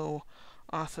glow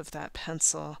off of that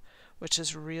pencil, which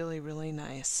is really, really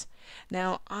nice.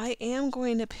 Now I am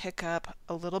going to pick up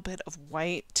a little bit of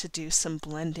white to do some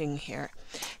blending here.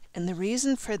 And the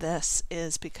reason for this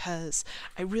is because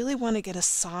I really want to get a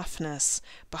softness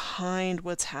behind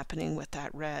what's happening with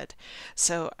that red.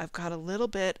 So I've got a little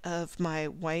bit of my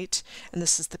white, and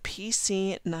this is the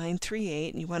PC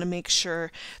 938, and you want to make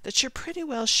sure that you're pretty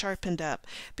well sharpened up,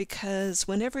 because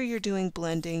whenever you're doing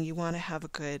blending, you want to have a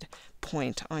good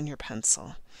point on your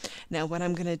pencil. Now what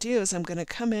I'm going to do is I'm going to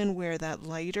come in where that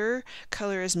lighter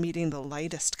color is meeting the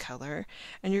lightest color,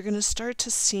 and you're going to start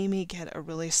to see me get a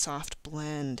really soft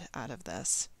blend out of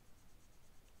this.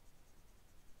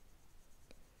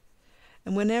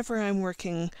 And whenever I'm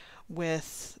working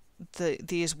with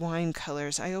these wine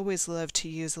colors, I always love to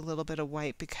use a little bit of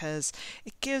white because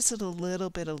it gives it a little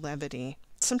bit of levity.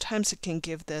 Sometimes it can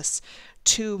give this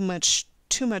too much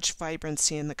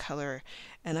vibrancy in the color,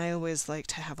 and I always like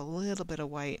to have a little bit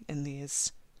of white in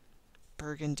these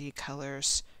burgundy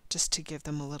colors just to give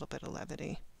them a little bit of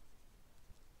levity.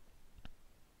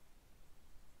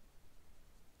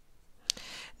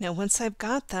 Now once I've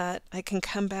got that, I can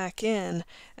come back in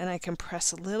and I can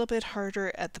press a little bit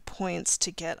harder at the points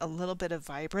to get a little bit of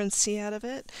vibrancy out of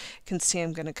it. You can see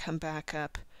I'm going to come back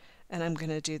up and I'm going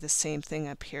to do the same thing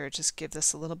up here, just give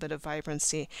this a little bit of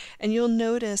vibrancy. And you'll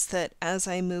notice that as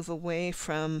I move away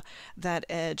from that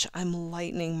edge, I'm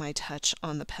lightening my touch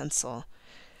on the pencil.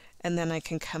 And then I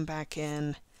can come back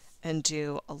in and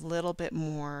do a little bit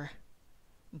more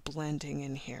blending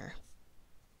in here.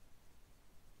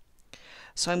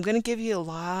 So I'm going to give you a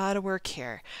lot of work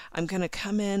here. I'm going to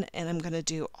come in and I'm going to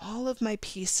do all of my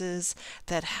pieces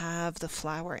that have the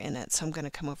flower in it. So I'm going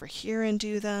to come over here and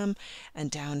do them,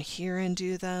 and down here and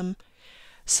do them.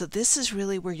 So this is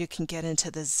really where you can get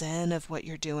into the zen of what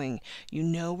you're doing. You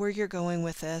know where you're going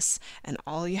with this, and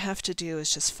all you have to do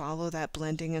is just follow that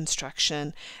blending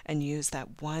instruction and use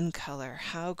that one color.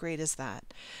 How great is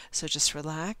that? So just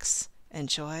relax,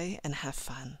 enjoy, and have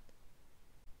fun.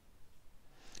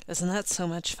 Isn't that so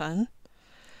much fun?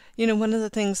 You know, one of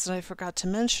the things that I forgot to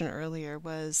mention earlier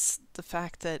was the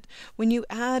fact that when you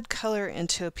add color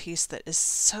into a piece that is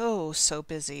so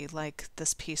busy, like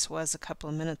this piece was a couple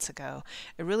of minutes ago,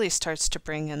 it really starts to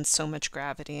bring in so much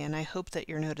gravity, and I hope that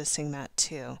you're noticing that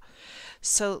too.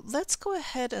 So let's go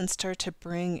ahead and start to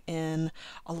bring in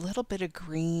a little bit of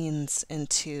greens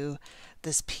into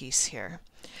this piece here.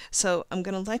 So I'm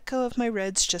going to let go of my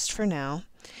reds just for now,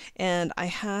 and I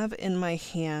have in my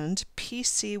hand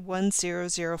PC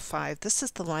 1005. This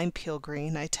is the lime peel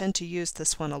green. I tend to use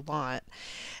this one a lot.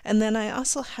 And then I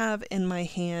also have in my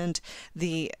hand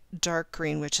the dark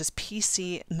green, which is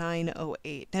PC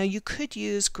 908. Now you could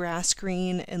use grass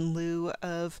green in lieu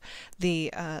of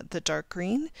the dark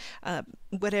green.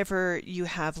 Whatever you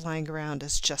have lying around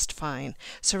is just fine.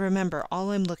 So remember,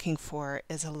 all I'm looking for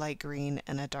is a light green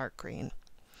and a dark green.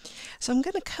 So I'm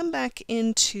going to come back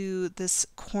into this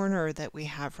corner that we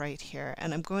have right here,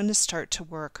 and I'm going to start to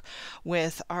work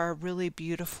with our really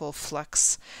beautiful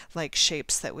flux-like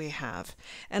shapes that we have.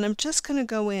 And I'm just going to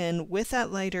go in with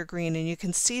that lighter green, and you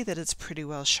can see that it's pretty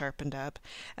well sharpened up.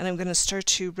 And I'm going to start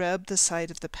to rub the side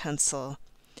of the pencil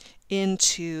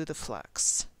into the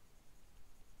flux.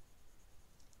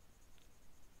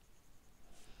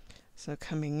 So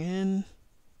coming in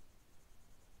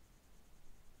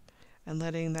and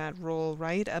letting that roll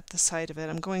right up the side of it.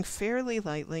 I'm going fairly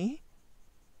lightly.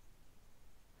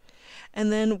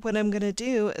 And then what I'm going to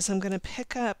do is I'm going to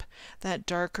pick up that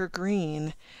darker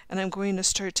green, and I'm going to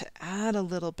start to add a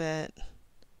little bit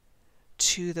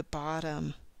to the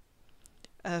bottom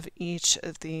of each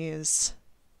of these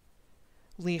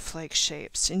leaf-like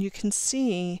shapes. And you can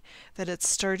see that it's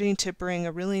starting to bring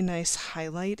a really nice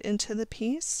highlight into the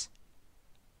piece.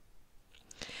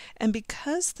 And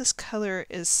because this color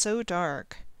is so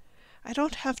dark, I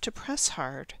don't have to press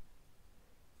hard.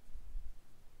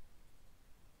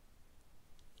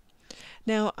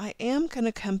 Now I am going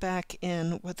to come back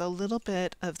in with a little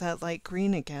bit of that light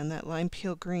green again, that lime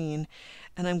peel green,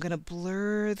 and I'm going to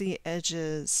blur the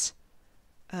edges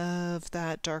of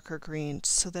that darker green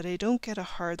so that I don't get a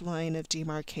hard line of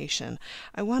demarcation.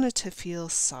 I want it to feel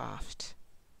soft.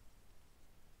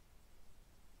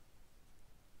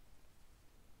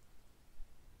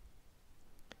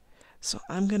 So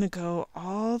I'm going to go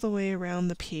all the way around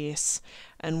the piece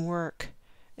and work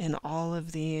in all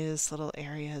of these little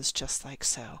areas just like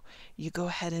so. You go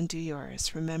ahead and do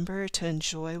yours. Remember to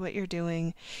enjoy what you're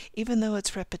doing. Even though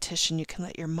it's repetition, you can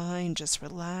let your mind just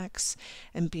relax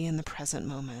and be in the present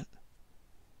moment.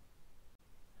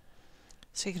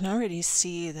 So you can already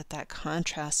see that that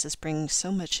contrast is bringing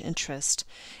so much interest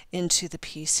into the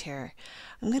piece here.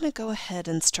 I'm going to go ahead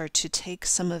and start to take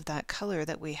some of that color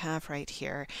that we have right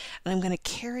here, and I'm going to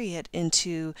carry it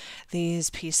into these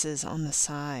pieces on the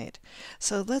side.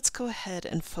 So let's go ahead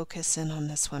and focus in on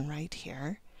this one right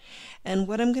here. And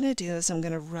what I'm going to do is I'm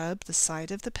going to rub the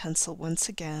side of the pencil once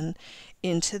again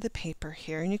into the paper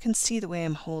here, and you can see the way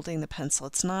I'm holding the pencil.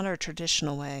 It's not our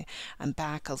traditional way. I'm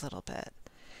back a little bit.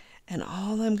 And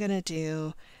all I'm going to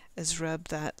do is rub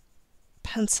that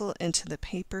pencil into the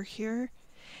paper here.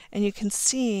 And you can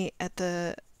see at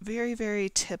the very, very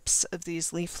tips of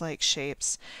these leaf-like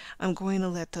shapes, I'm going to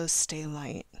let those stay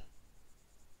light.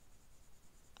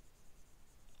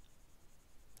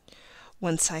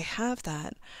 Once I have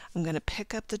that, I'm going to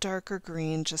pick up the darker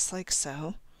green just like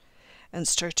so and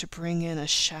start to bring in a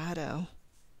shadow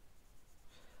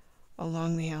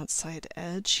along the outside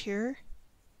edge here.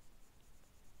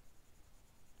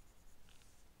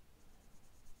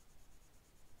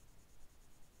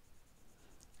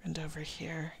 And over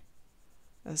here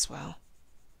as well.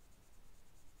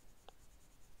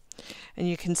 And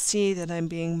you can see that I'm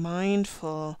being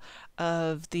mindful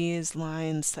of these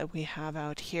lines that we have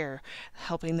out here,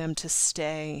 helping them to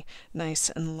stay nice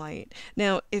and light.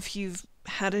 Now, if you've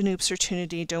had an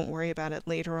opportunity, don't worry about it.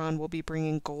 Later on, we'll be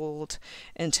bringing gold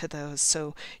into those,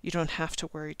 so you don't have to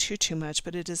worry too much,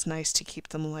 but it is nice to keep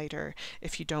them lighter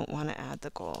if you don't want to add the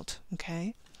gold,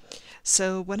 okay?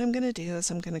 So what I'm going to do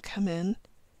is I'm going to come in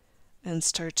and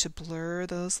start to blur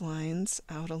those lines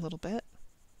out a little bit.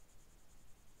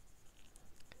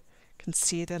 You can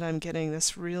see that I'm getting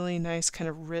this really nice kind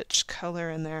of rich color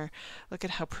in there. Look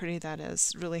at how pretty that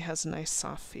is. It really has a nice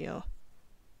soft feel.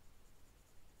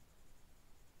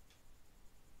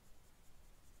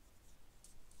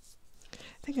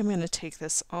 I think I'm going to take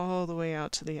this all the way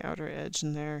out to the outer edge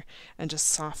in there and just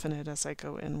soften it as I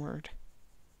go inward.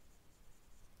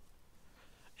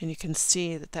 And you can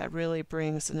see that that really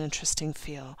brings an interesting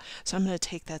feel. So I'm going to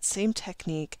take that same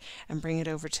technique and bring it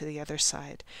over to the other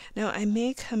side. Now I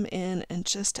may come in and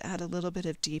just add a little bit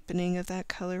of deepening of that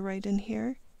color right in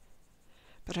here,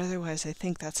 but otherwise I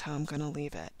think that's how I'm going to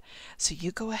leave it. So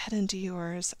you go ahead and do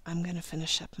yours. I'm going to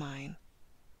finish up mine.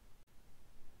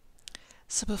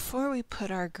 So before we put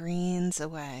our greens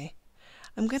away,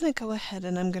 I'm going to go ahead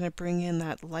and I'm going to bring in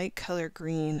that light color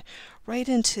green right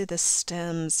into the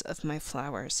stems of my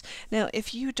flowers. Now,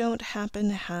 if you don't happen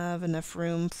to have enough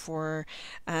room for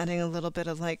adding a little bit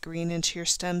of light green into your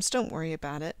stems, don't worry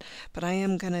about it. But I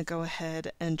am going to go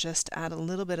ahead and just add a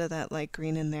little bit of that light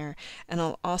green in there, and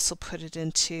I'll also put it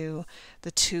into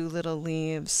the two little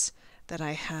leaves that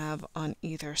I have on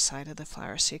either side of the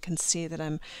flower. So you can see that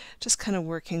I'm just kind of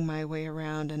working my way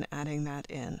around and adding that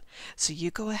in. So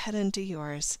you go ahead and do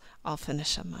yours. I'll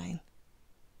finish up mine.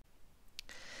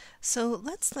 So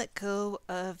let's let go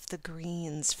of the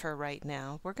greens for right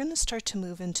now. We're going to start to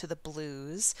move into the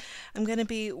blues. I'm going to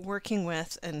be working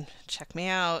with, and check me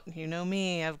out, you know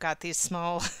me, I've got these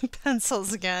small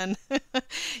pencils again.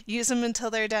 Use them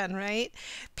until they're done, right?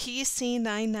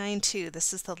 PC992,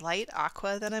 this is the light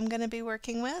aqua that I'm going to be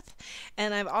working with.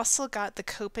 And I've also got the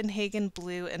Copenhagen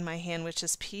blue in my hand, which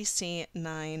is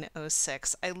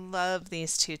PC906. I love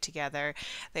these two together.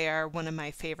 They are one of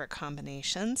my favorite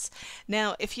combinations.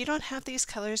 Now, if you don't have these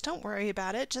colors, don't worry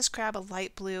about it. Just grab a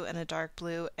light blue and a dark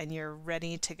blue and you're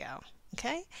ready to go.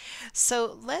 Okay,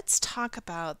 so let's talk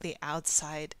about the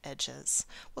outside edges.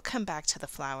 We'll come back to the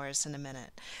flowers in a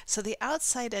minute. So the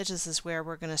outside edges is where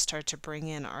we're going to start to bring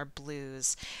in our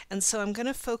blues. And so I'm going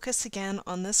to focus again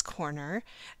on this corner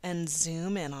and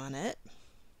zoom in on it.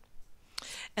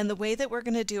 And the way that we're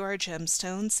going to do our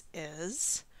gemstones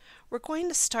is we're going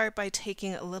to start by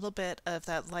taking a little bit of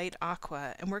that light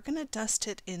aqua and we're going to dust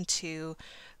it into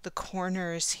the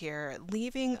corners here,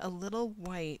 leaving a little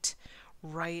white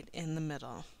right in the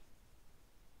middle.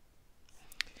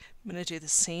 I'm going to do the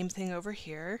same thing over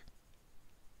here.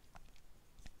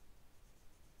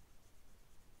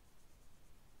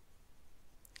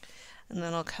 And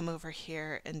then I'll come over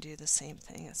here and do the same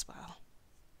thing as well.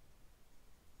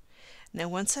 Now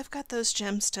once I've got those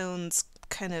gemstones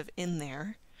kind of in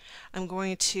there, I'm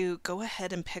going to go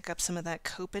ahead and pick up some of that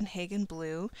Copenhagen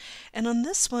blue, and on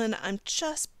this one I'm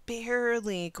just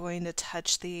barely going to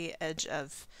touch the edge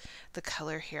of the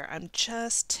color here. I'm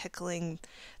just tickling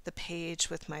the page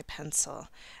with my pencil,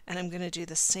 and I'm going to do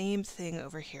the same thing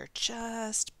over here,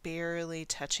 just barely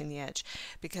touching the edge,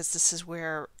 because this is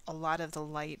where a lot of the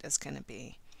light is going to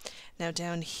be. Now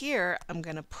down here I'm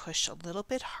going to push a little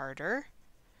bit harder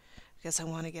because I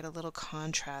want to get a little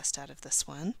contrast out of this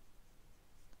one.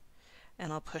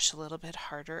 And I'll push a little bit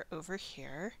harder over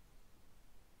here.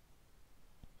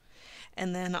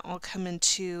 And then I'll come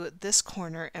into this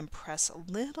corner and press a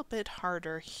little bit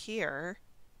harder here,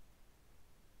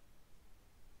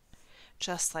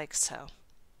 just like so.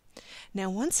 Now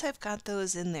once I've got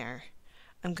those in there,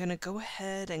 I'm going to go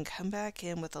ahead and come back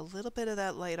in with a little bit of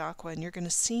that light aqua, and you're going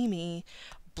to see me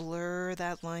blur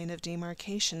that line of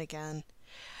demarcation again.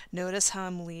 Notice how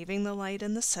I'm leaving the light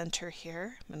in the center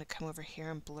here. I'm going to come over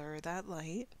here and blur that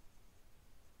light.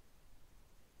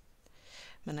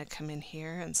 I'm going to come in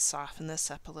here and soften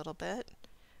this up a little bit,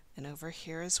 and over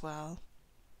here as well.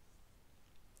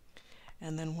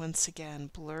 And then once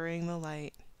again, blurring the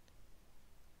light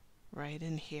right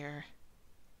in here.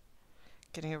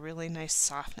 Getting a really nice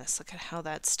softness. Look at how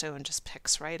that stone just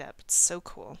picks right up. It's so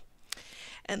cool.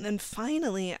 And then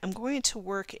finally, I'm going to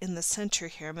work in the center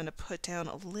here. I'm going to put down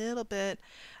a little bit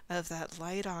of that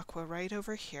light aqua right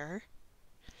over here.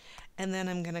 And then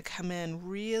I'm going to come in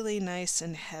really nice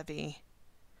and heavy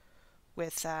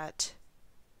with that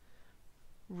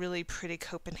really pretty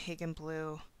Copenhagen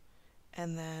blue.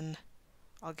 And then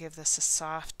I'll give this a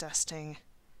soft dusting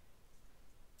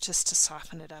just to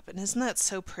soften it up. And isn't that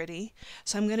so pretty?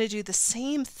 So I'm going to do the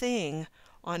same thing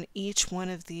on each one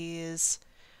of these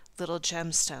little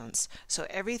gemstones. So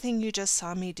everything you just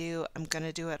saw me do, I'm going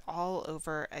to do it all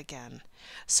over again.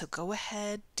 So go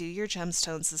ahead, do your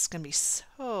gemstones. This is going to be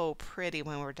so pretty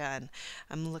when we're done.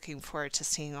 I'm looking forward to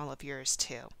seeing all of yours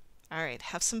too. All right,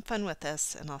 have some fun with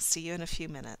this, and I'll see you in a few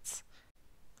minutes.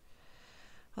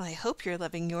 Well, I hope you're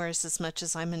loving yours as much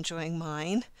as I'm enjoying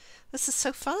mine. This is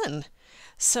so fun.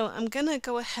 So I'm going to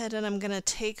go ahead and I'm going to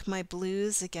take my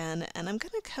blues again, and I'm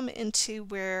going to come into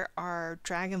where our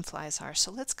dragonflies are.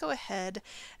 So let's go ahead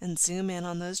and zoom in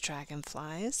on those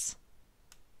dragonflies.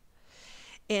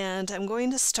 And I'm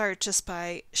going to start just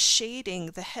by shading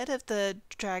the head of the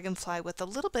dragonfly with a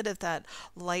little bit of that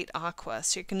light aqua.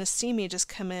 So you're going to see me just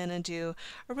come in and do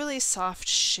a really soft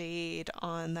shade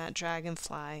on that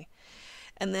dragonfly.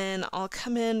 And then I'll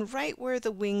come in right where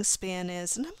the wingspan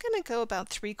is, and I'm going to go about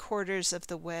 3/4 of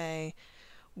the way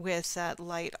with that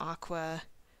light aqua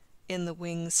in the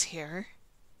wings here.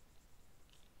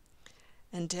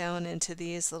 And down into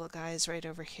these little guys right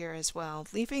over here as well,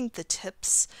 leaving the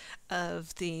tips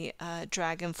of the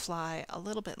dragonfly a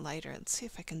little bit lighter. Let's see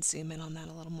if I can zoom in on that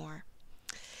a little more.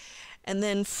 And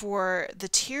then for the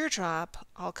teardrop,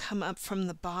 I'll come up from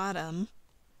the bottom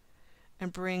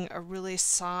and bring a really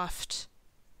soft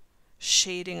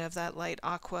shading of that light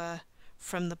aqua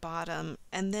from the bottom.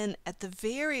 And then at the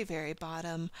very, very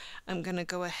bottom, I'm going to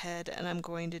go ahead and I'm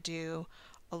going to do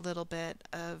a little bit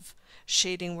of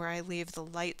shading where I leave the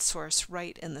light source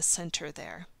right in the center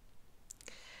there.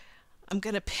 I'm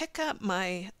going to pick up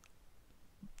my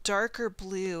darker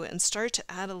blue and start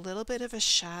to add a little bit of a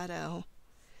shadow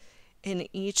in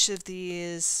each of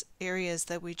these areas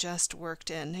that we just worked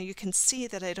in. Now you can see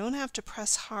that I don't have to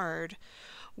press hard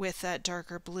with that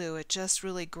darker blue. It just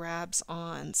really grabs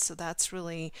on, so that's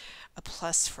really a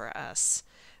plus for us.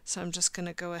 So I'm just going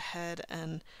to go ahead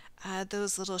and add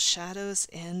those little shadows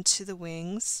into the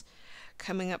wings,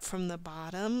 coming up from the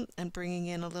bottom and bringing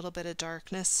in a little bit of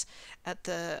darkness at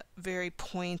the very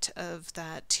point of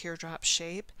that teardrop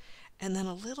shape, and then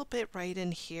a little bit right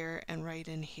in here and right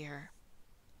in here.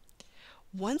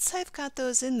 Once I've got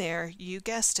those in there, you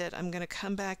guessed it, I'm going to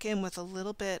come back in with a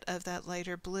little bit of that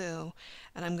lighter blue,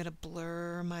 and I'm going to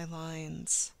blur my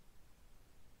lines.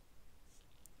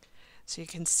 So you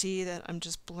can see that I'm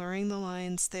just blurring the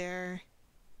lines there,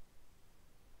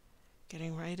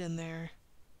 getting right in there,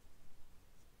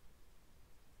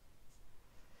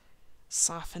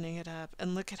 softening it up,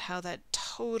 and look at how that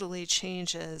totally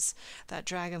changes that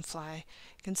dragonfly.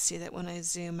 You can see that when I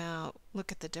zoom out,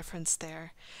 look at the difference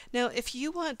there. Now if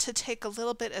you want to take a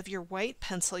little bit of your white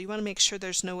pencil, you want to make sure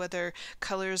there's no other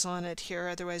colors on it here,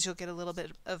 otherwise you'll get a little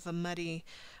bit of a muddy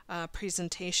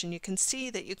presentation. You can see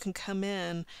that you can come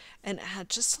in and add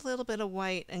just a little bit of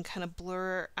white and kind of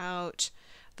blur out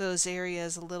those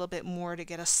areas a little bit more to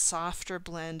get a softer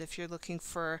blend if you're looking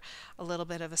for a little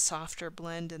bit of a softer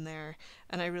blend in there.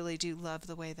 And I really do love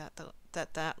the way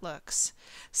that looks.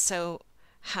 So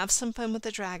have some fun with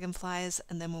the dragonflies,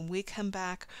 and then when we come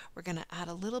back, we're going to add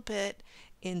a little bit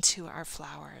into our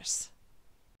flowers.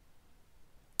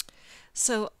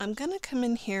 So I'm going to come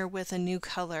in here with a new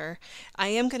color. I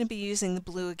am going to be using the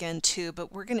blue again too,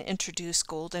 but we're going to introduce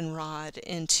goldenrod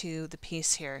into the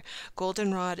piece here.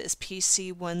 Goldenrod is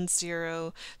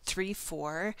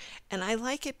PC1034, and I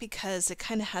like it because it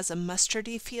kind of has a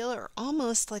mustardy feel, or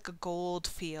almost like a gold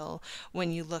feel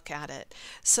when you look at it.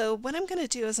 So what I'm going to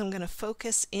do is I'm going to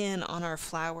focus in on our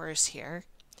flowers here,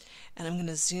 and I'm going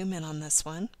to zoom in on this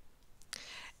one.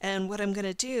 And what I'm going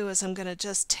to do is I'm going to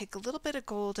just take a little bit of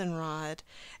goldenrod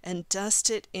and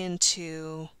dust it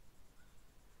into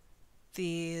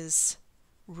these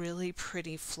really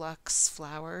pretty flux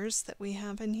flowers that we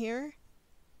have in here.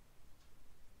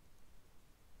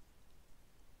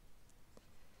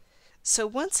 So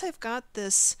once I've got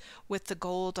this with the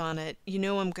gold on it, you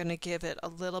know I'm going to give it a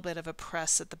little bit of a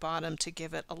press at the bottom to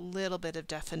give it a little bit of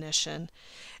definition.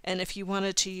 And if you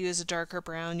wanted to use a darker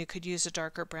brown, you could use a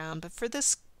darker brown, but for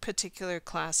this particular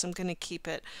class I'm going to keep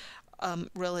it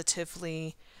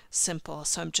relatively simple,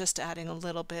 so I'm just adding a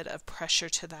little bit of pressure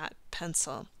to that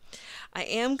pencil. I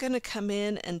am going to come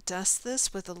in and dust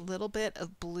this with a little bit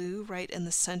of blue right in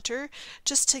the center,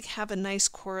 just to have a nice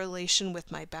correlation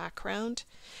with my background,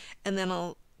 and then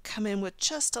I'll come in with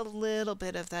just a little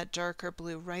bit of that darker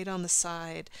blue right on the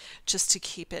side, just to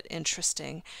keep it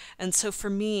interesting. And so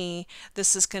for me,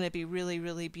 this is going to be really,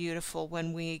 really beautiful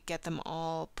when we get them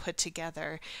all put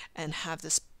together and have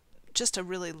this just a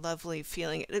really lovely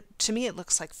feeling. To me, it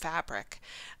looks like fabric.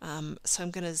 So I'm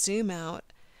going to zoom out,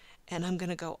 and I'm going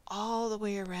to go all the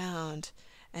way around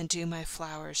and do my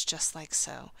flowers just like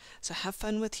so. So have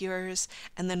fun with yours,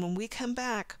 and then when we come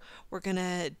back, we're going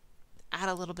to add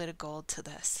a little bit of gold to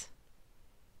this.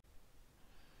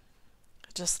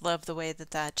 I just love the way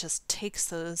that just takes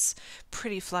those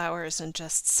pretty flowers and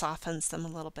just softens them a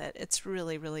little bit. It's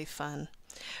really, really fun.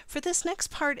 For this next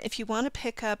part, if you want to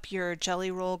pick up your Jelly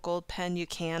Roll gold pen, you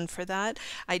can for that.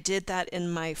 I did that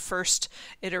in my first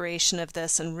iteration of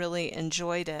this and really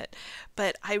enjoyed it.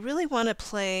 But I really want to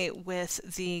play with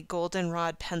the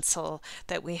goldenrod pencil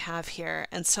that we have here.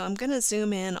 And so I'm going to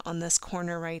zoom in on this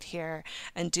corner right here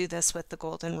and do this with the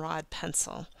goldenrod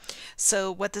pencil. So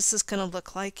what this is going to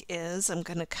look like is I'm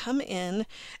going to come in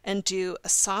and do a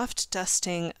soft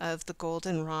dusting of the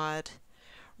goldenrod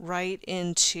right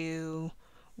into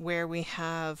where we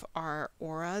have our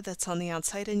aura that's on the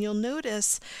outside, and you'll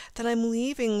notice that I'm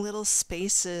leaving little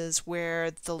spaces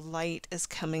where the light is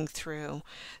coming through.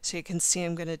 So you can see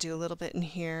I'm going to do a little bit in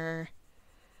here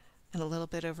and a little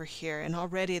bit over here, and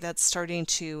already that's starting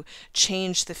to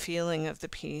change the feeling of the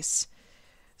piece.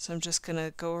 So I'm just going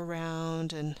to go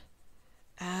around and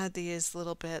add these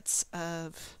little bits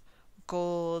of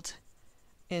gold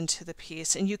into the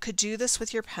piece. And you could do this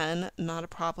with your pen, not a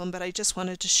problem, but I just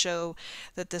wanted to show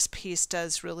that this piece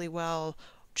does really well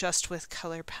just with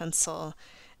color pencil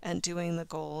and doing the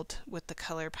gold with the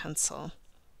color pencil.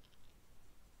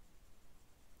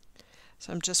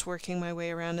 So I'm just working my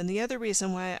way around. And the other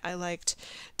reason why I liked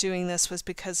doing this was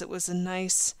because it was a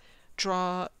nice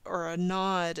draw or a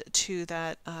nod to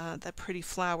that pretty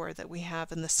flower that we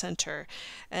have in the center.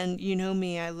 And you know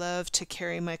me, I love to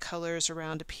carry my colors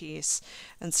around a piece,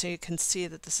 and so you can see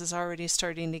that this is already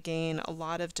starting to gain a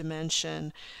lot of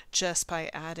dimension just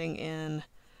by adding in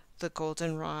the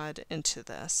goldenrod into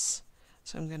this.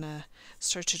 So I'm going to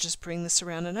start to just bring this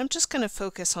around, and I'm just going to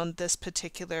focus on this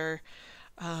particular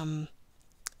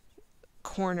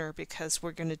corner because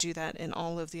we're going to do that in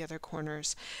all of the other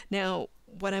corners. Now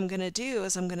what I'm going to do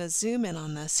is I'm going to zoom in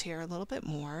on this here a little bit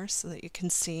more so that you can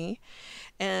see,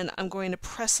 and I'm going to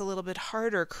press a little bit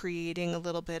harder, creating a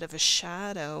little bit of a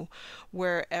shadow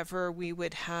wherever we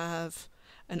would have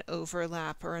an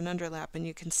overlap or an underlap. And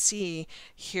you can see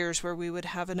here's where we would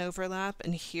have an overlap,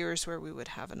 and here's where we would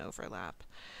have an overlap.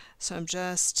 So I'm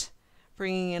just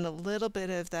bringing in a little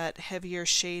bit of that heavier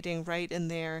shading right in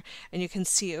there, and you can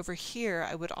see over here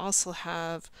I would also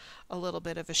have a little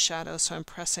bit of a shadow, so I'm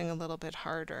pressing a little bit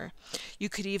harder. You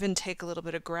could even take a little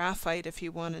bit of graphite if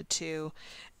you wanted to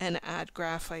and add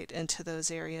graphite into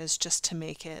those areas just to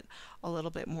make it a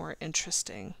little bit more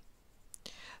interesting,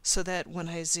 so that when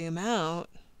I zoom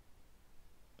out,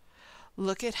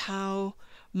 look at how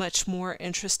much more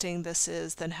interesting this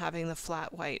is than having the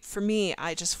flat white. For me,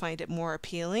 I just find it more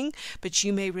appealing, but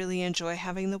you may really enjoy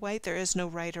having the white. There is no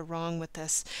right or wrong with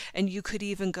this. And you could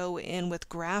even go in with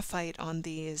graphite on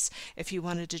these if you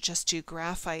wanted to just do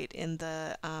graphite in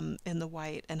the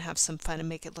white and have some fun and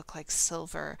make it look like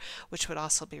silver, which would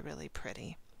also be really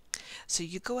pretty. So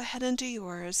you go ahead and do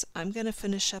yours. I'm going to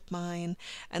finish up mine,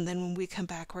 and then when we come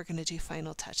back, we're going to do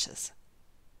final touches.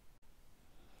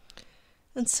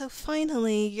 And so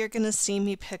finally, you're going to see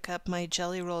me pick up my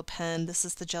Jelly Roll pen. This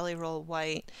is the Jelly Roll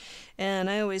White, and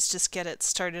I always just get it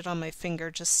started on my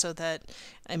finger just so that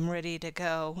I'm ready to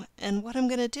go. And what I'm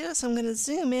going to do is I'm going to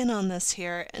zoom in on this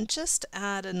here and just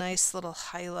add a nice little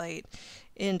highlight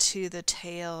into the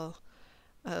tail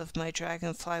of my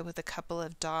dragonfly with a couple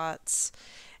of dots,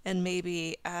 and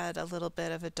maybe add a little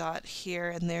bit of a dot here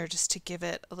and there just to give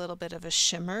it a little bit of a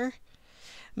shimmer.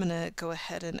 I'm going to go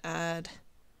ahead and add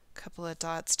couple of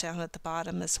dots down at the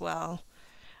bottom as well.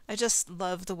 I just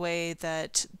love the way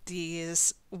that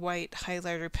these white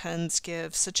highlighter pens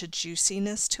give such a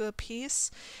juiciness to a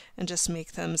piece and just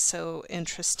make them so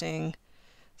interesting.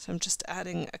 So I'm just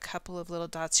adding a couple of little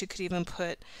dots. You could even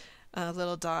put a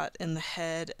little dot in the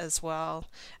head as well,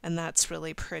 and that's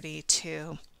really pretty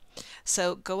too.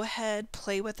 So go ahead,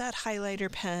 play with that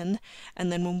highlighter pen,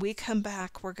 and then when we come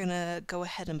back, we're going to go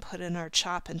ahead and put in our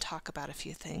chop and talk about a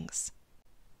few things.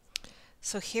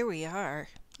 So here we are.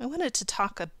 I wanted to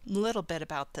talk a little bit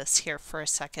about this here for a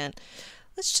second.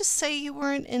 Let's just say you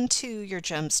weren't into your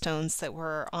gemstones that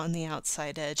were on the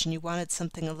outside edge and you wanted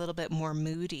something a little bit more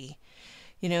moody.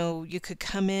 You know, you could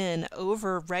come in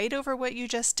right over what you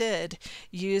just did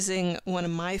using one of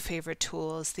my favorite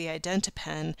tools, the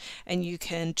Identipen, and you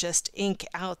can just ink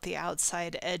out the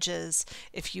outside edges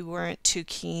if you weren't too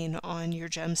keen on your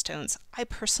gemstones. I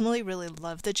personally really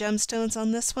love the gemstones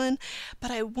on this one, but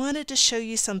I wanted to show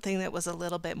you something that was a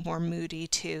little bit more moody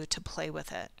too, to play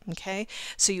with it. Okay,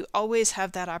 so you always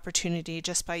have that opportunity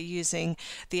just by using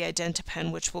the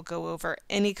Identipen, which will go over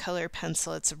any color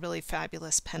pencil. It's a really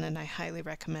fabulous pen and I highly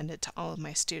recommend it to all of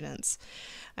my students.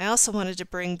 I also wanted to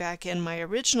bring back in my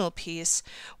original piece,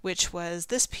 which was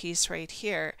this piece right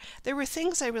here. There were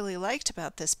things I really liked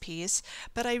about this piece,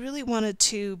 but I really wanted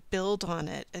to build on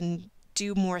it and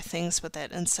do more things with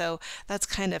it, and so that's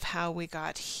kind of how we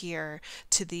got here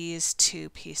to these two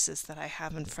pieces that I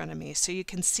have in front of me. So you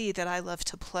can see that I love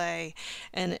to play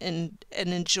and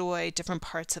enjoy different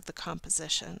parts of the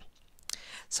composition.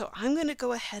 So I'm going to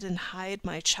go ahead and hide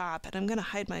my chop, and I'm going to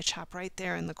hide my chop right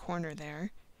there in the corner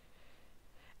there.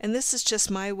 And this is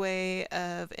just my way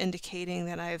of indicating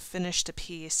that I've finished a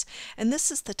piece. And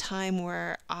this is the time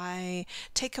where I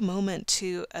take a moment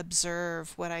to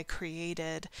observe what I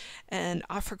created and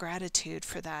offer gratitude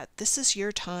for that. This is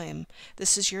your time.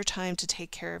 This is your time to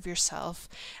take care of yourself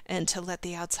and to let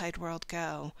the outside world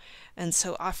go. And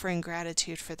so offering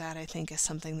gratitude for that, I think, is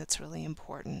something that's really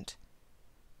important.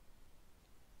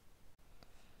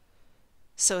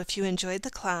 So if you enjoyed the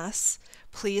class,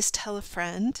 please tell a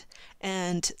friend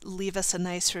and leave us a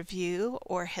nice review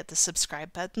or hit the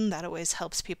subscribe button. That always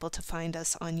helps people to find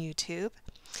us on YouTube.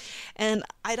 And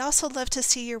I'd also love to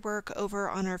see your work over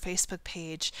on our Facebook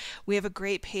page. We have a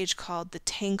great page called the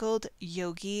Tangled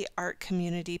Yogi Art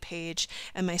Community page,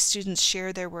 and my students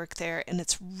share their work there, and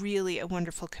it's really a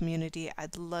wonderful community.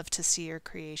 I'd love to see your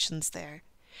creations there.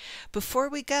 Before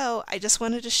we go, I just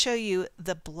wanted to show you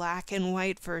the black and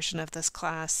white version of this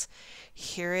class.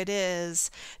 Here it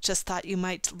is. Just thought you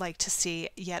might like to see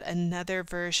yet another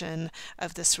version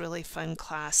of this really fun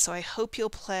class. So I hope you'll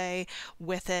play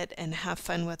with it and have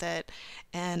fun with it,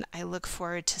 and I look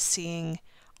forward to seeing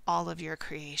all of your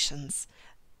creations.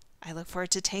 I look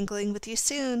forward to tangling with you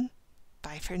soon.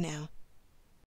 Bye for now.